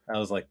 That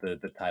was like the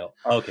title.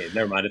 Okay,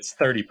 never mind. It's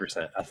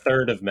 30%. A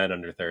third of men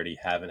under 30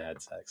 haven't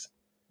had sex.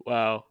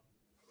 Wow,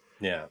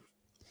 Yeah.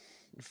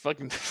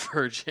 fucking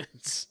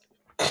virgins.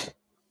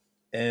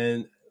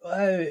 And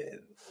I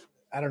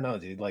don't know,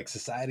 dude. Like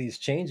society's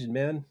changing,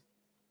 man.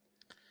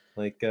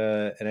 Like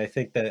and I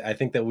think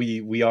that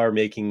we are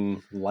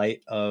making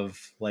light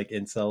of like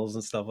incels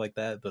and stuff like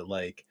that, but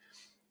like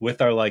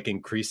with our like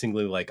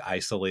increasingly like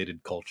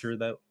isolated culture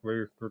that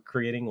we're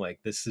creating, like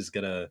this is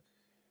gonna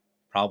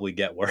probably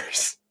get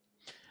worse.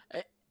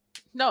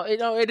 No,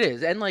 it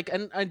is, and like,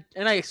 and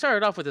I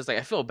started off with this like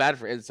I feel bad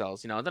for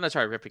incels, you know, and then I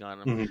started ripping on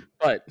them, Mhm.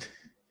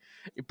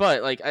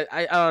 but like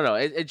I don't know,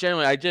 it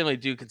generally I generally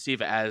do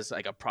conceive it as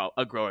like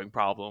a growing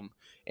problem,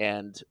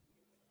 and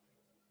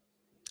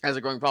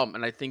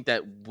and I think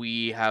that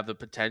we have the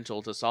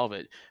potential to solve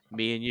it.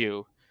 Me and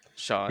you,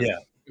 Sean. Yeah.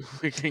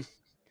 We can.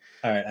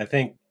 All right. I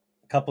think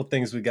a couple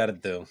things we got to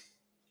do.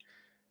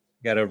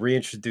 We got to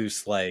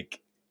reintroduce like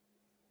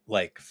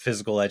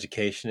physical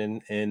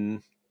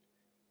education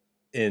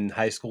in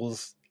high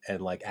schools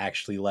and like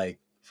actually like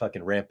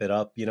fucking ramp it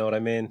up. You know what I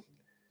mean?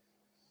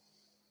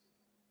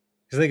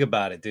 Because think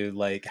about it, dude.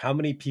 Like, how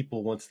many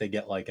people once they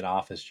get like an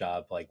office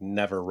job like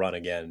never run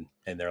again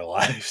in their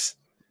lives?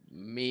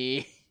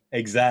 Me.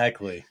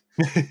 Exactly.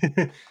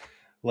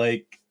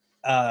 Like,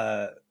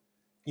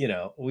 you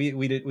know, we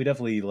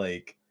definitely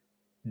like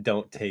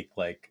don't take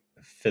like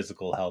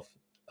physical health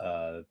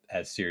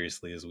as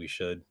seriously as we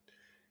should.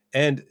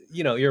 And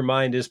you know, your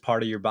mind is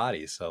part of your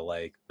body, so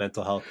like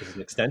mental health is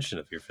an extension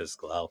of your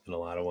physical health in a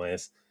lot of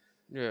ways.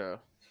 Yeah.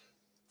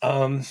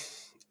 Um,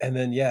 and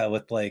then yeah,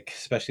 with like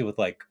especially with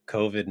like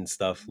COVID and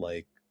stuff,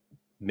 like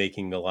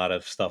making a lot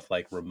of stuff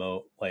like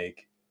remote,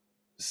 like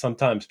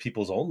sometimes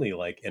people's only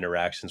like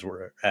interactions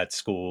were at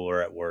school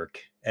or at work,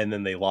 and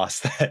then they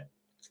lost that.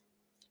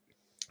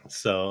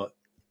 So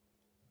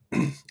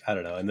I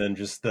don't know. And then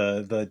just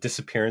the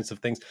disappearance of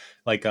things,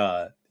 like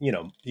you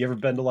know, you ever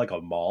been to like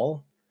a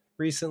mall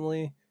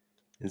recently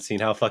and seen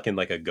how fucking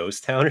like a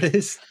ghost town it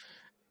is?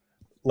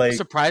 Like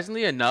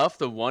Surprisingly enough,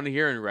 the one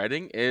here in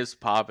Reading is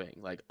popping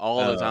like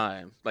all the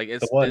time. Like the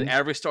it's one,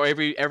 every store,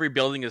 every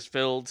building is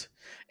filled.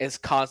 It's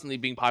constantly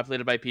being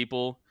populated by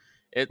people.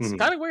 It's Mhm.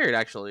 kind of weird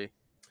actually,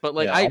 but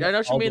like Yeah, I know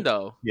what you mean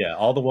though. yeah,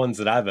 all the ones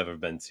that I've ever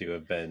been to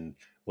have been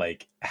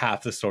like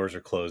half the stores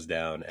are closed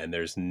down and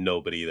there's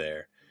nobody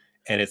there.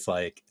 And it's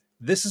like,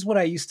 this is what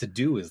I used to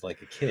do as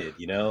like a kid,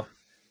 you know?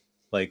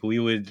 Like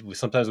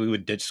sometimes we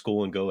would ditch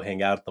school and go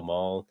hang out at the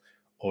mall,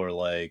 or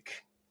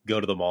like go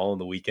to the mall on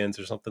the weekends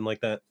or something like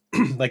that.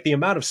 Like the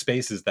amount of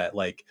spaces that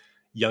like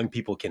young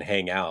people can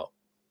hang out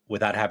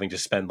without having to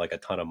spend like a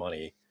ton of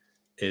money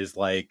is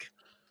like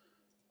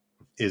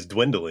is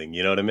dwindling,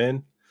 you know what I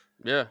mean?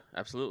 Yeah,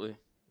 absolutely.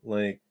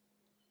 Like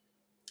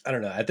I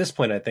don't know. At this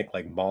point I think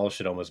like malls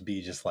should almost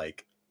be just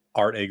like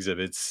art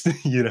exhibits,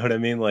 you know what I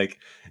mean? Like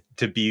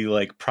to be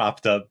like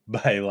propped up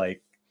by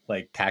like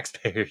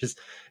taxpayers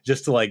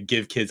just to like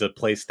give kids a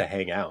place to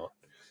hang out.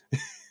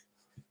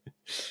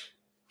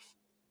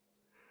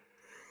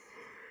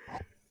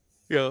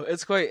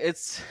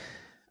 It's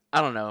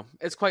I don't know.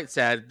 It's quite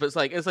sad, but it's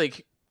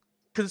like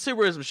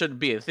consumerism shouldn't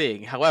be a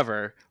thing.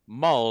 However,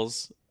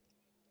 malls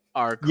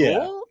are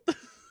Yeah. cool.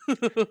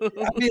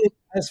 I mean,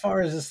 as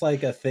far as it's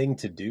like a thing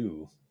to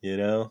do, you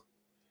know,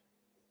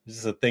 this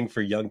is a thing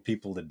for young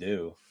people to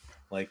do.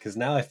 Like, because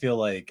now I feel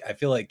like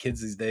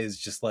kids these days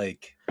just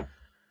like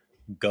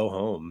go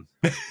home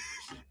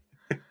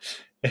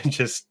and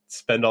just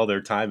spend all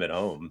their time at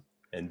home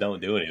and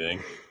don't do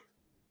anything.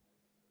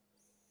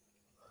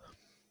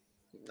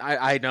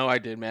 I know I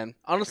did, man.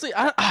 Honestly,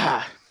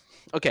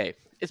 okay.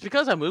 It's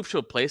because I moved to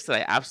a place that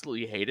I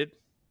absolutely hated.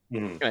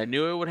 Mhm. And I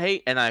knew I would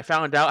hate, and I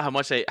found out how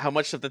much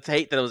of the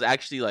hate that was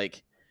actually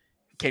like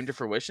came to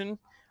fruition.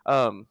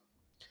 I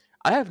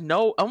have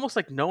almost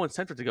like no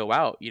incentive to go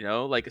out, you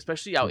know, like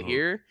especially out Mhm.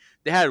 here.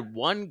 They had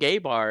one gay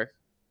bar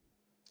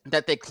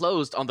that they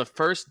closed on the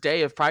first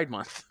day of Pride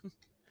Month.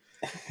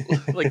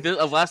 Like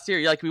of last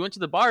year, like we went to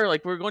the bar,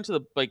 like we were going to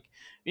the like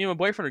me and my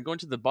boyfriend are going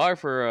to the bar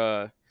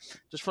for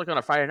just for like on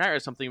a Friday night or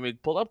something. We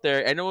pulled up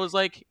there and it was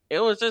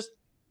just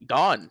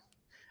gone.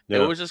 It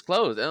Yeah. was just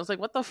closed, and I was like,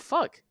 "What the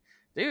fuck,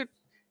 dude?"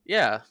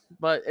 Yeah,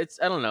 but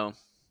I don't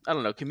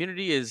know.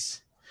 Community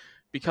is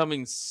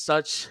becoming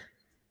such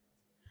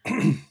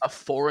a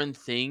foreign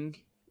thing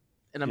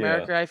in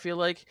America. I feel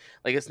like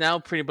it's now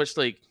pretty much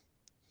like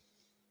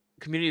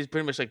community is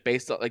pretty much like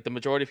based on like the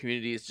majority of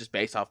community is just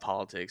based off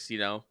politics. You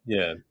know?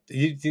 Yeah.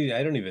 Dude,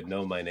 I don't even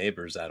know my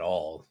neighbors at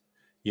all.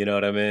 You know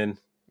what I mean?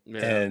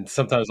 Yeah. And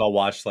sometimes I'll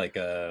watch like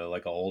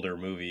a older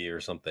movie or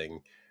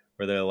something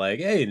where they're like,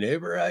 "Hey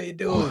neighbor, how you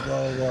doing?" blah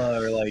blah blah.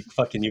 Or like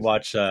fucking you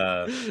watch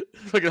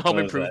Fucking Home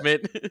what was that?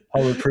 Improvement.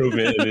 Home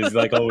Improvement, and he's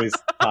like always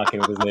talking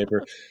with his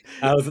neighbor.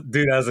 That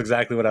was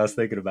exactly what I was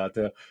thinking about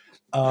too.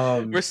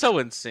 We're so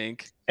in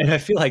sync. And I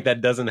feel like that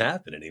doesn't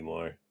happen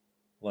anymore.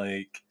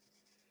 Like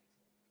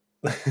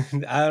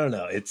I don't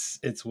know.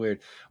 It's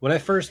weird. When I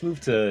first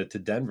moved to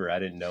Denver, I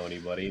didn't know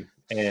anybody,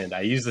 and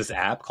I used this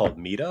app called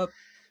Meetup.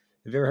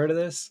 Have you ever heard of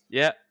this?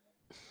 Yeah.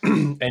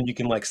 And you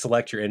can like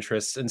select your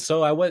interests. And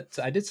so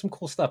I did some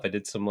cool stuff. I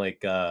did some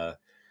like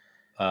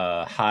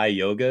high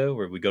yoga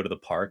where we go to the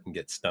park and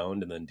get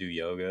stoned and then do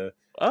yoga.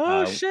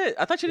 Oh shit!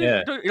 I thought you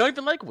yeah. didn't. You don't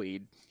even like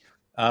weed.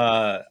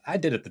 I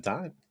did at the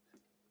time.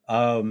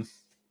 I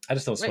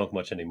just don't smoke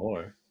much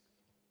anymore.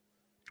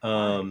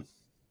 I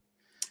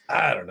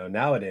don't know.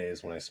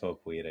 Nowadays, when I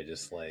smoke weed, I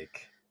just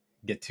like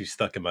get too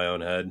stuck in my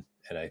own head,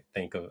 and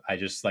I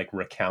just like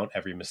recount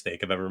every mistake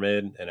I've ever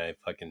made, and I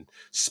fucking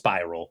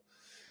spiral.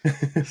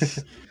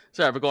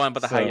 Sorry, we're going about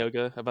the high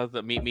yoga, about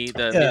the meet me in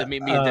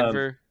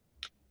Denver.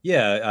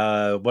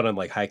 Yeah, went on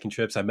like hiking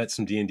trips. I met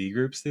some D&D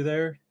groups through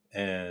there,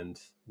 and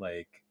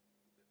like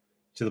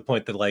to the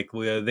point that like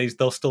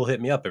they'll still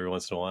hit me up every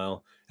once in a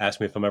while, ask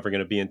me if I'm ever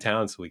going to be in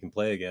town so we can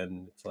play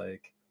again. It's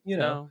like, you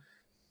know.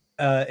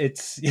 No.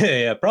 It's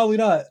probably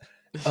not.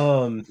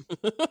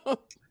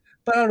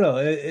 But I don't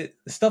know,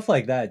 stuff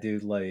like that,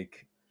 dude.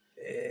 Like,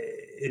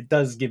 it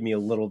does give me a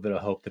little bit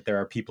of hope that there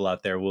are people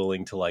out there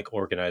willing to like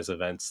organize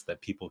events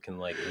that people can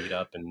like meet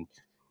up and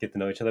get to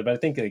know each other. But I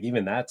think like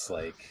even that's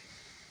like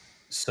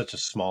such a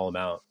small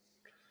amount.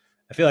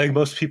 I feel like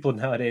most people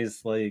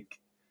nowadays like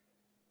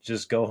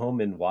just go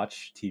home and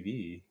watch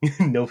TV.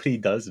 Nobody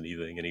does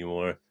anything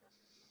anymore.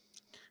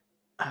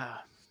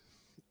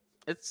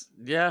 It's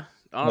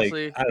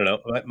honestly, like, I don't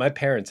know. My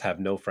parents have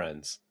no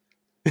friends.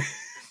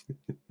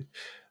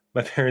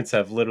 My parents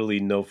have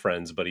literally no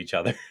friends but each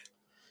other.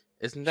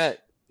 Isn't that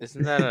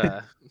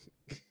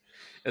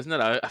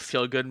a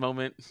feel good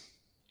moment?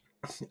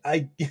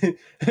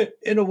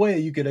 In a way,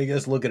 you could, I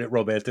guess, look at it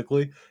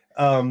romantically.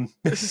 Yeah,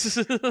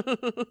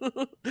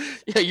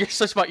 you're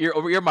such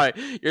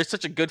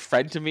a good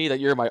friend to me that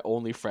you're my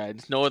only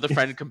friend. No other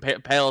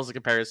friend pales in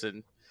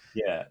comparison.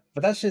 Yeah,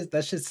 but that's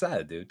just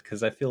sad, dude.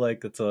 Because I feel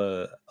like it's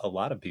a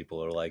lot of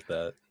people are like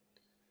that.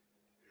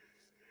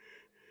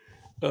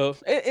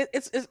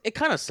 It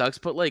kind of sucks,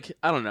 but like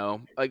I don't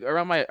know, like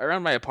around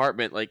my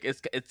apartment, like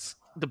it's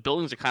the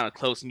buildings are kind of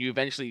close, and you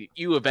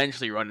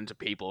eventually run into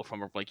people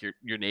from like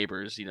your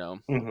neighbors,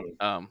 Hmm.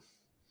 um,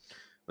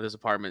 with this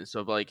apartment.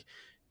 So like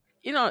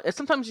it's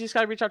sometimes you just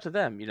gotta reach out to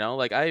them,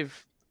 Like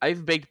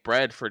I've baked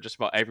bread for just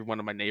about every one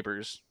of my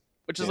neighbors,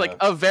 which is like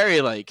Yeah. a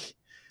very like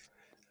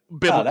Oh,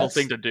 biblical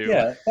thing to do.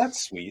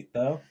 that's sweet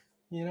though.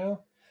 You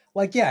know,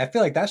 like I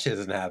feel like that shit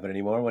doesn't happen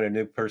anymore. When a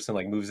new person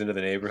like moves into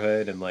the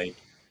neighborhood and like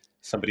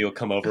somebody will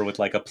come over with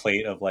like a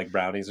plate of like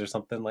brownies or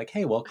something, like,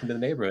 "Hey, welcome to the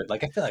neighborhood."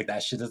 Like I feel like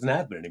that shit doesn't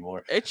happen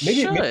anymore. It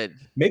Maybe it, should.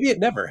 maybe it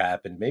never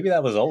happened. Maybe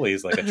that was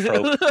always like a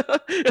trope.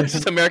 It's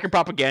just American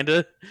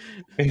propaganda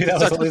Maybe to that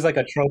was start always like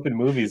a trope in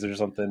movies or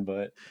something.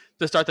 But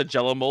the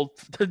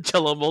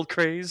Jello mold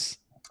craze.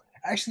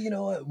 actually, you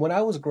know what? When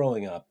I was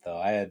growing up, though,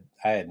 I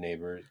had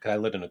neighbors because I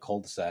lived in a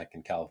cul-de-sac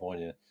in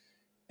California,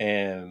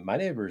 and my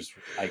neighbors,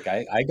 like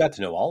I got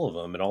to know all of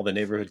them and all the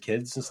neighborhood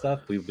kids and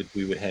stuff. We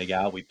would hang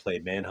out. We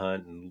played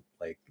manhunt and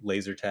like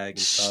laser tag and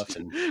stuff.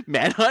 And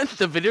Manhunt,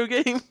 the video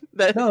game.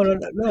 That no, no,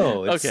 no,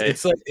 no. It's okay.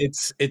 it's like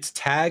it's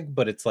tag,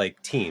 but it's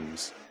like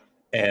teams.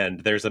 And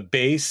there's a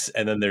base,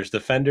 and then there's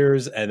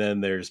defenders, and then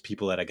there's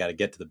people that I got to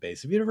get to the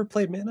base. Have you ever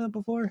played Manhunt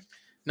before?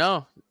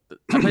 No,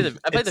 I played the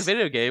It's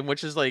video game,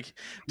 which is like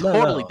no,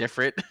 totally no.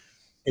 different.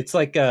 It's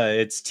like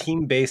it's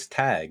team based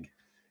tag.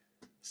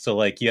 So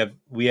like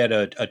we had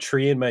a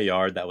tree in my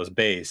yard that was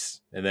base,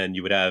 and then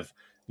you would have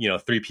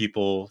three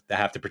people that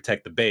have to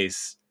protect the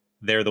base.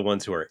 They're the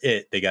ones who are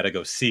it. They got to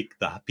go seek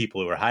the people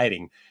who are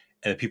hiding,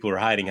 and the people who are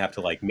hiding have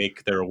to like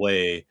make their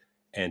way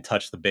and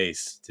touch the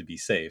base to be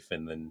safe.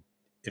 And then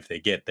if they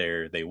get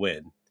there, they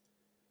win.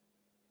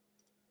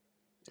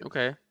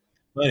 Okay.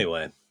 But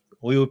anyway,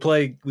 we would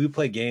play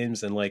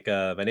games, and like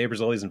my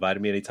neighbors always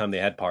invited me anytime they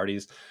had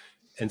parties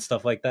and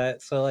stuff like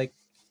that. So like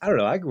I don't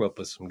know, I grew up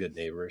with some good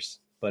neighbors,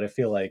 but I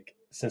feel like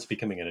since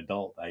becoming an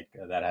adult, like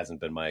that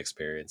hasn't been my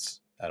experience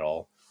at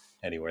all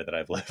anywhere that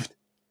I've lived.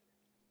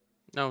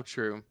 No,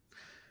 true,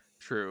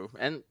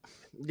 and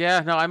yeah,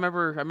 no, I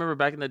remember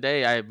back in the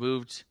day, I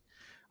moved,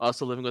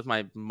 also living with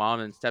my mom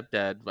and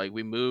stepdad. Like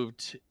we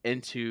moved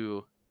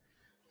into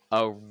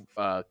a,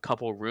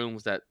 couple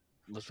rooms that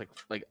was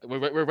like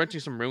we're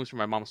renting some rooms for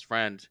my mom's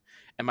friend,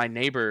 and my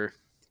neighbor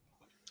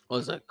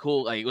was a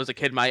cool, like it was a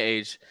kid my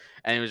age,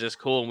 and it was just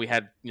cool, and we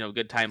had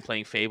good time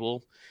playing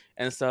Fable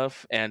and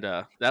stuff, and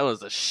that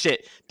was a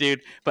shit,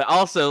 dude. But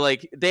also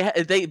like they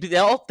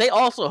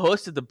also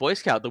hosted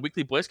the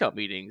weekly Boy Scout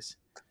meetings,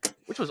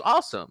 which was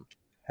awesome.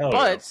 Hell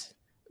yeah.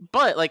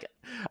 But like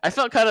I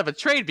felt kind of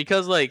betrayed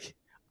because like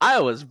I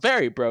was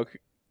very broke.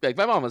 Like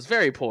my mom was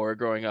very poor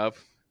growing up,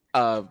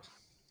 uh,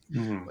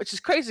 Hmm. which is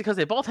crazy because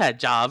they both had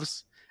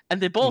jobs and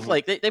they both Hmm.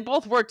 like they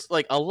both worked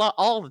like a lot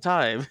all the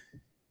time.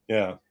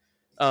 Yeah.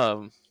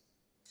 Um,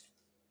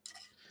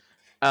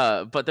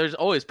 but there's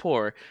always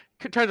poor.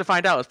 Trying to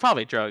find out it's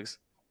probably drugs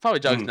Hmm.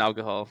 and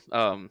alcohol.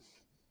 Hmm.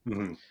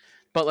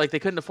 But like they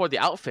couldn't afford the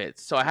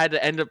outfits, so I had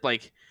to end up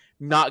like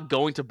not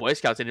going to Boy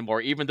Scouts anymore,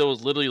 even though it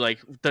was literally like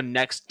the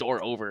next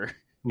door over.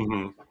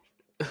 Hmm.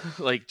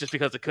 Like just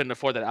because I couldn't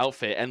afford that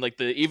outfit, and like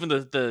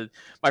the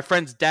my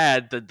friend's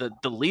dad,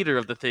 the leader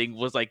of the thing,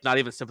 was like not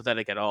even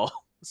sympathetic at all.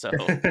 So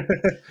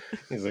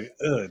He's like,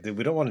 ugh, dude,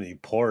 we don't want any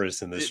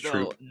pores in this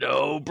troop.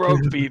 no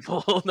broke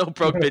people, no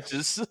broke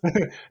bitches.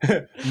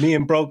 Me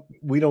and broke,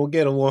 we don't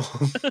get along.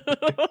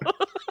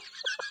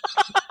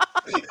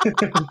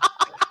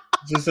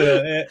 Just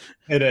an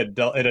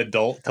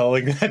adult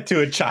telling that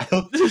to a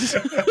child.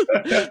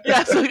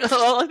 Yeah, so,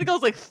 I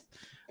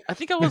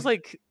think I was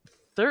like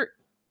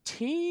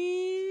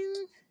 13.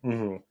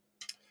 Hmm.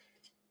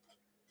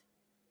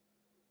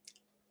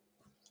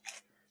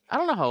 I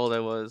don't know how old I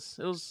was.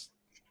 It was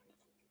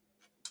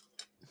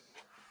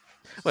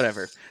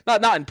whatever,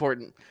 not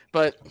important.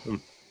 But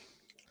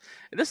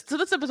this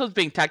episode's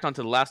being tacked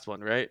onto the last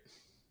one, right?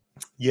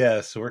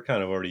 Yeah, so we're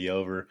kind of already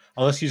over.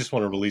 Unless you just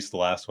want to release the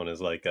last one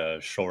as like a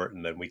short,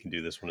 and then we can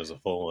do this one as a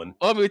full one.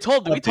 Well, I mean, we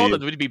told Up to you.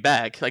 them we'd be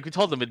back. Like we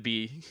told them it'd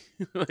be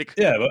like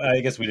Yeah, but I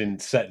guess we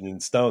didn't set it in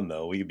stone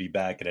though. We could be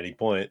back at any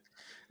point.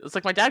 it's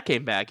like my dad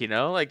came back,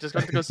 like just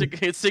got to go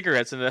get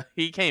cigarettes, and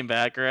he came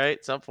back right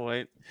at some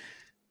point.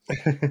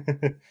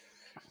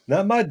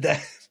 Not my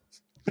dad.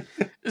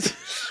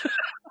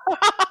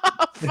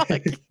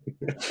 Fuck.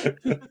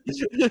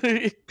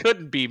 It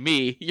couldn't be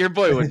me. Your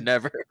boy would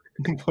never.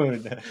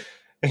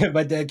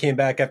 My dad came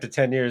back after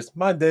 10 years.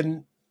 Mine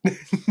didn't.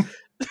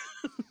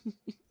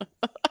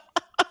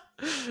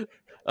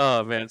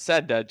 Oh man,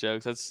 sad dad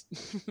jokes.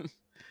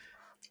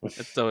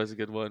 That's always a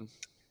good one.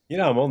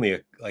 I'm only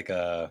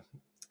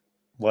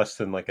less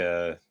than like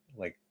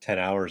 10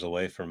 hours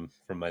away from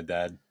my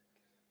dad.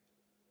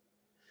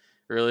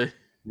 Really,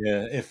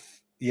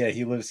 Yeah,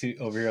 he lives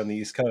over here on the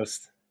East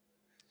Coast.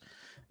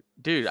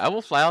 dude, I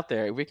will fly out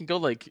there. We can go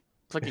like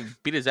fucking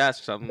beat his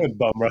ass or something. I'd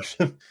bum rush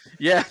him.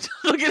 Yeah,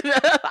 look at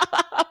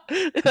that.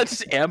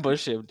 Just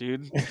ambush him,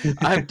 dude.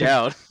 I'm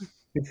down.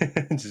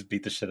 Just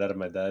beat the shit out of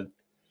my dad.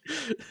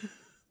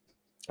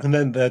 And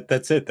then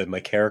that's it. Then my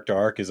character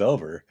arc is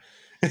over.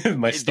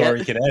 My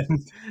story can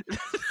end.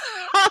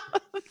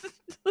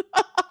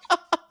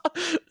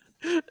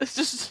 It's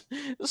just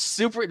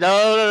super.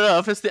 No.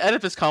 If it's the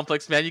Oedipus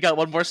complex, man, you got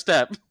one more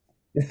step.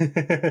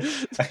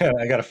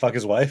 I gotta fuck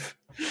his wife.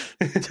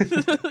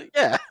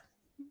 Yeah.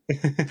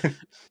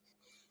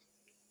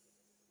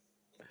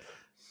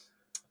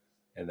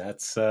 And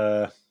that's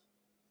I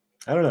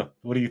don't know.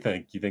 What do you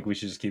think? You think we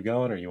should just keep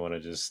going, or you want to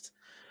just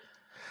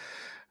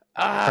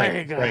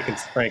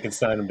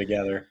Frankenstein them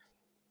together?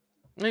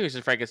 I think we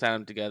should Frankenstein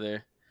them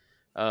together.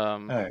 All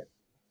right.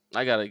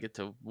 I gotta get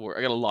to work.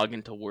 I gotta log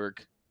into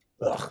work.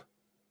 Ugh.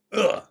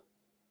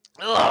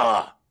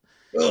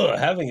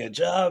 Having a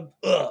job.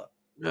 Ugh.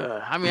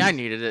 I mean, I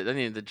needed it. I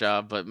needed the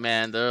job, but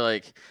man, they're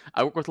like,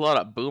 I work with a lot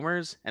of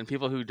boomers and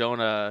people who don't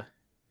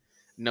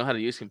know how to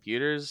use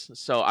computers.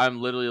 So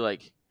I'm literally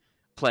like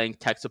playing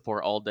tech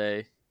support all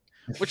day,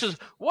 which is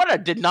what I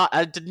did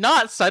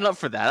not sign up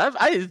for that.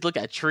 I look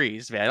at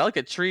trees, man. I look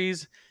at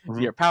trees,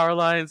 your power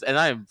lines, and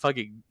I am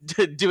fucking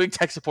doing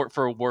tech support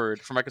for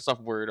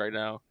Microsoft Word right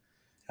now.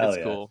 That's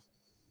cool.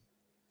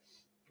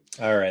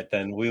 All right,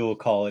 then we will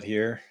call it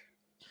here.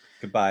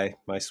 Goodbye,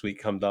 my sweet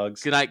cum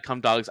dogs. Good night,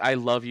 cum dogs. I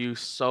love you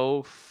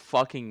so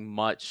fucking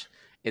much.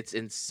 It's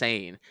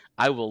insane.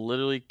 I will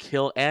literally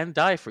kill and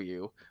die for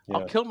you. Yeah.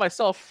 I'll kill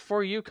myself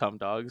for you, cum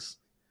dogs.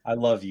 I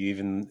love you,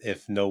 even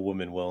if no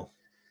woman will.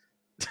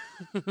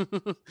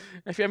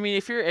 If you're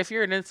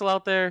an incel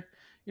out there,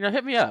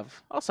 hit me up.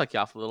 I'll suck you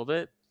off a little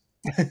bit.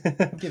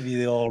 Give you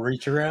the old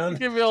reach around.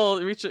 Give you a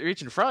little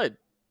reach in front.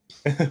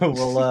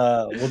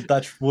 we'll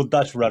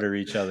Dutch rudder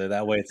each other.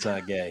 That way, it's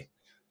not gay.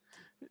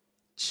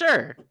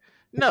 Sure.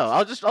 No,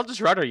 I'll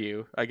just rudder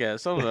you. I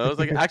guess I don't know. It's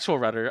like an actual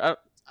rudder.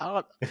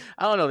 I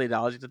don't know the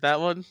analogy to that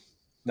one.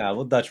 Nah,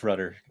 we'll Dutch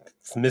rudder.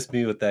 Miss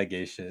me with that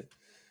gay shit.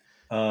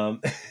 All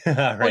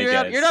right,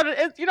 well, guys.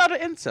 You're not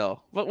an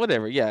incel, but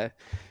whatever. Yeah.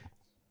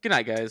 Good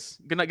night, guys.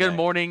 Good night. Good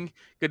morning.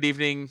 Good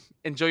evening.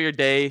 Enjoy your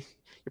day.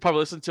 You're probably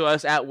listening to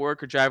us at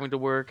work or driving to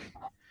work.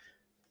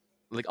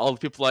 Like all the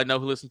people I know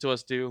who listen to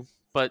us do.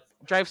 But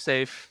drive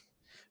safe.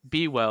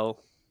 Be well.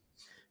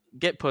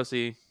 Get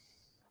pussy.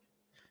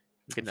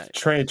 Good night.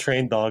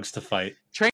 Train dogs to fight.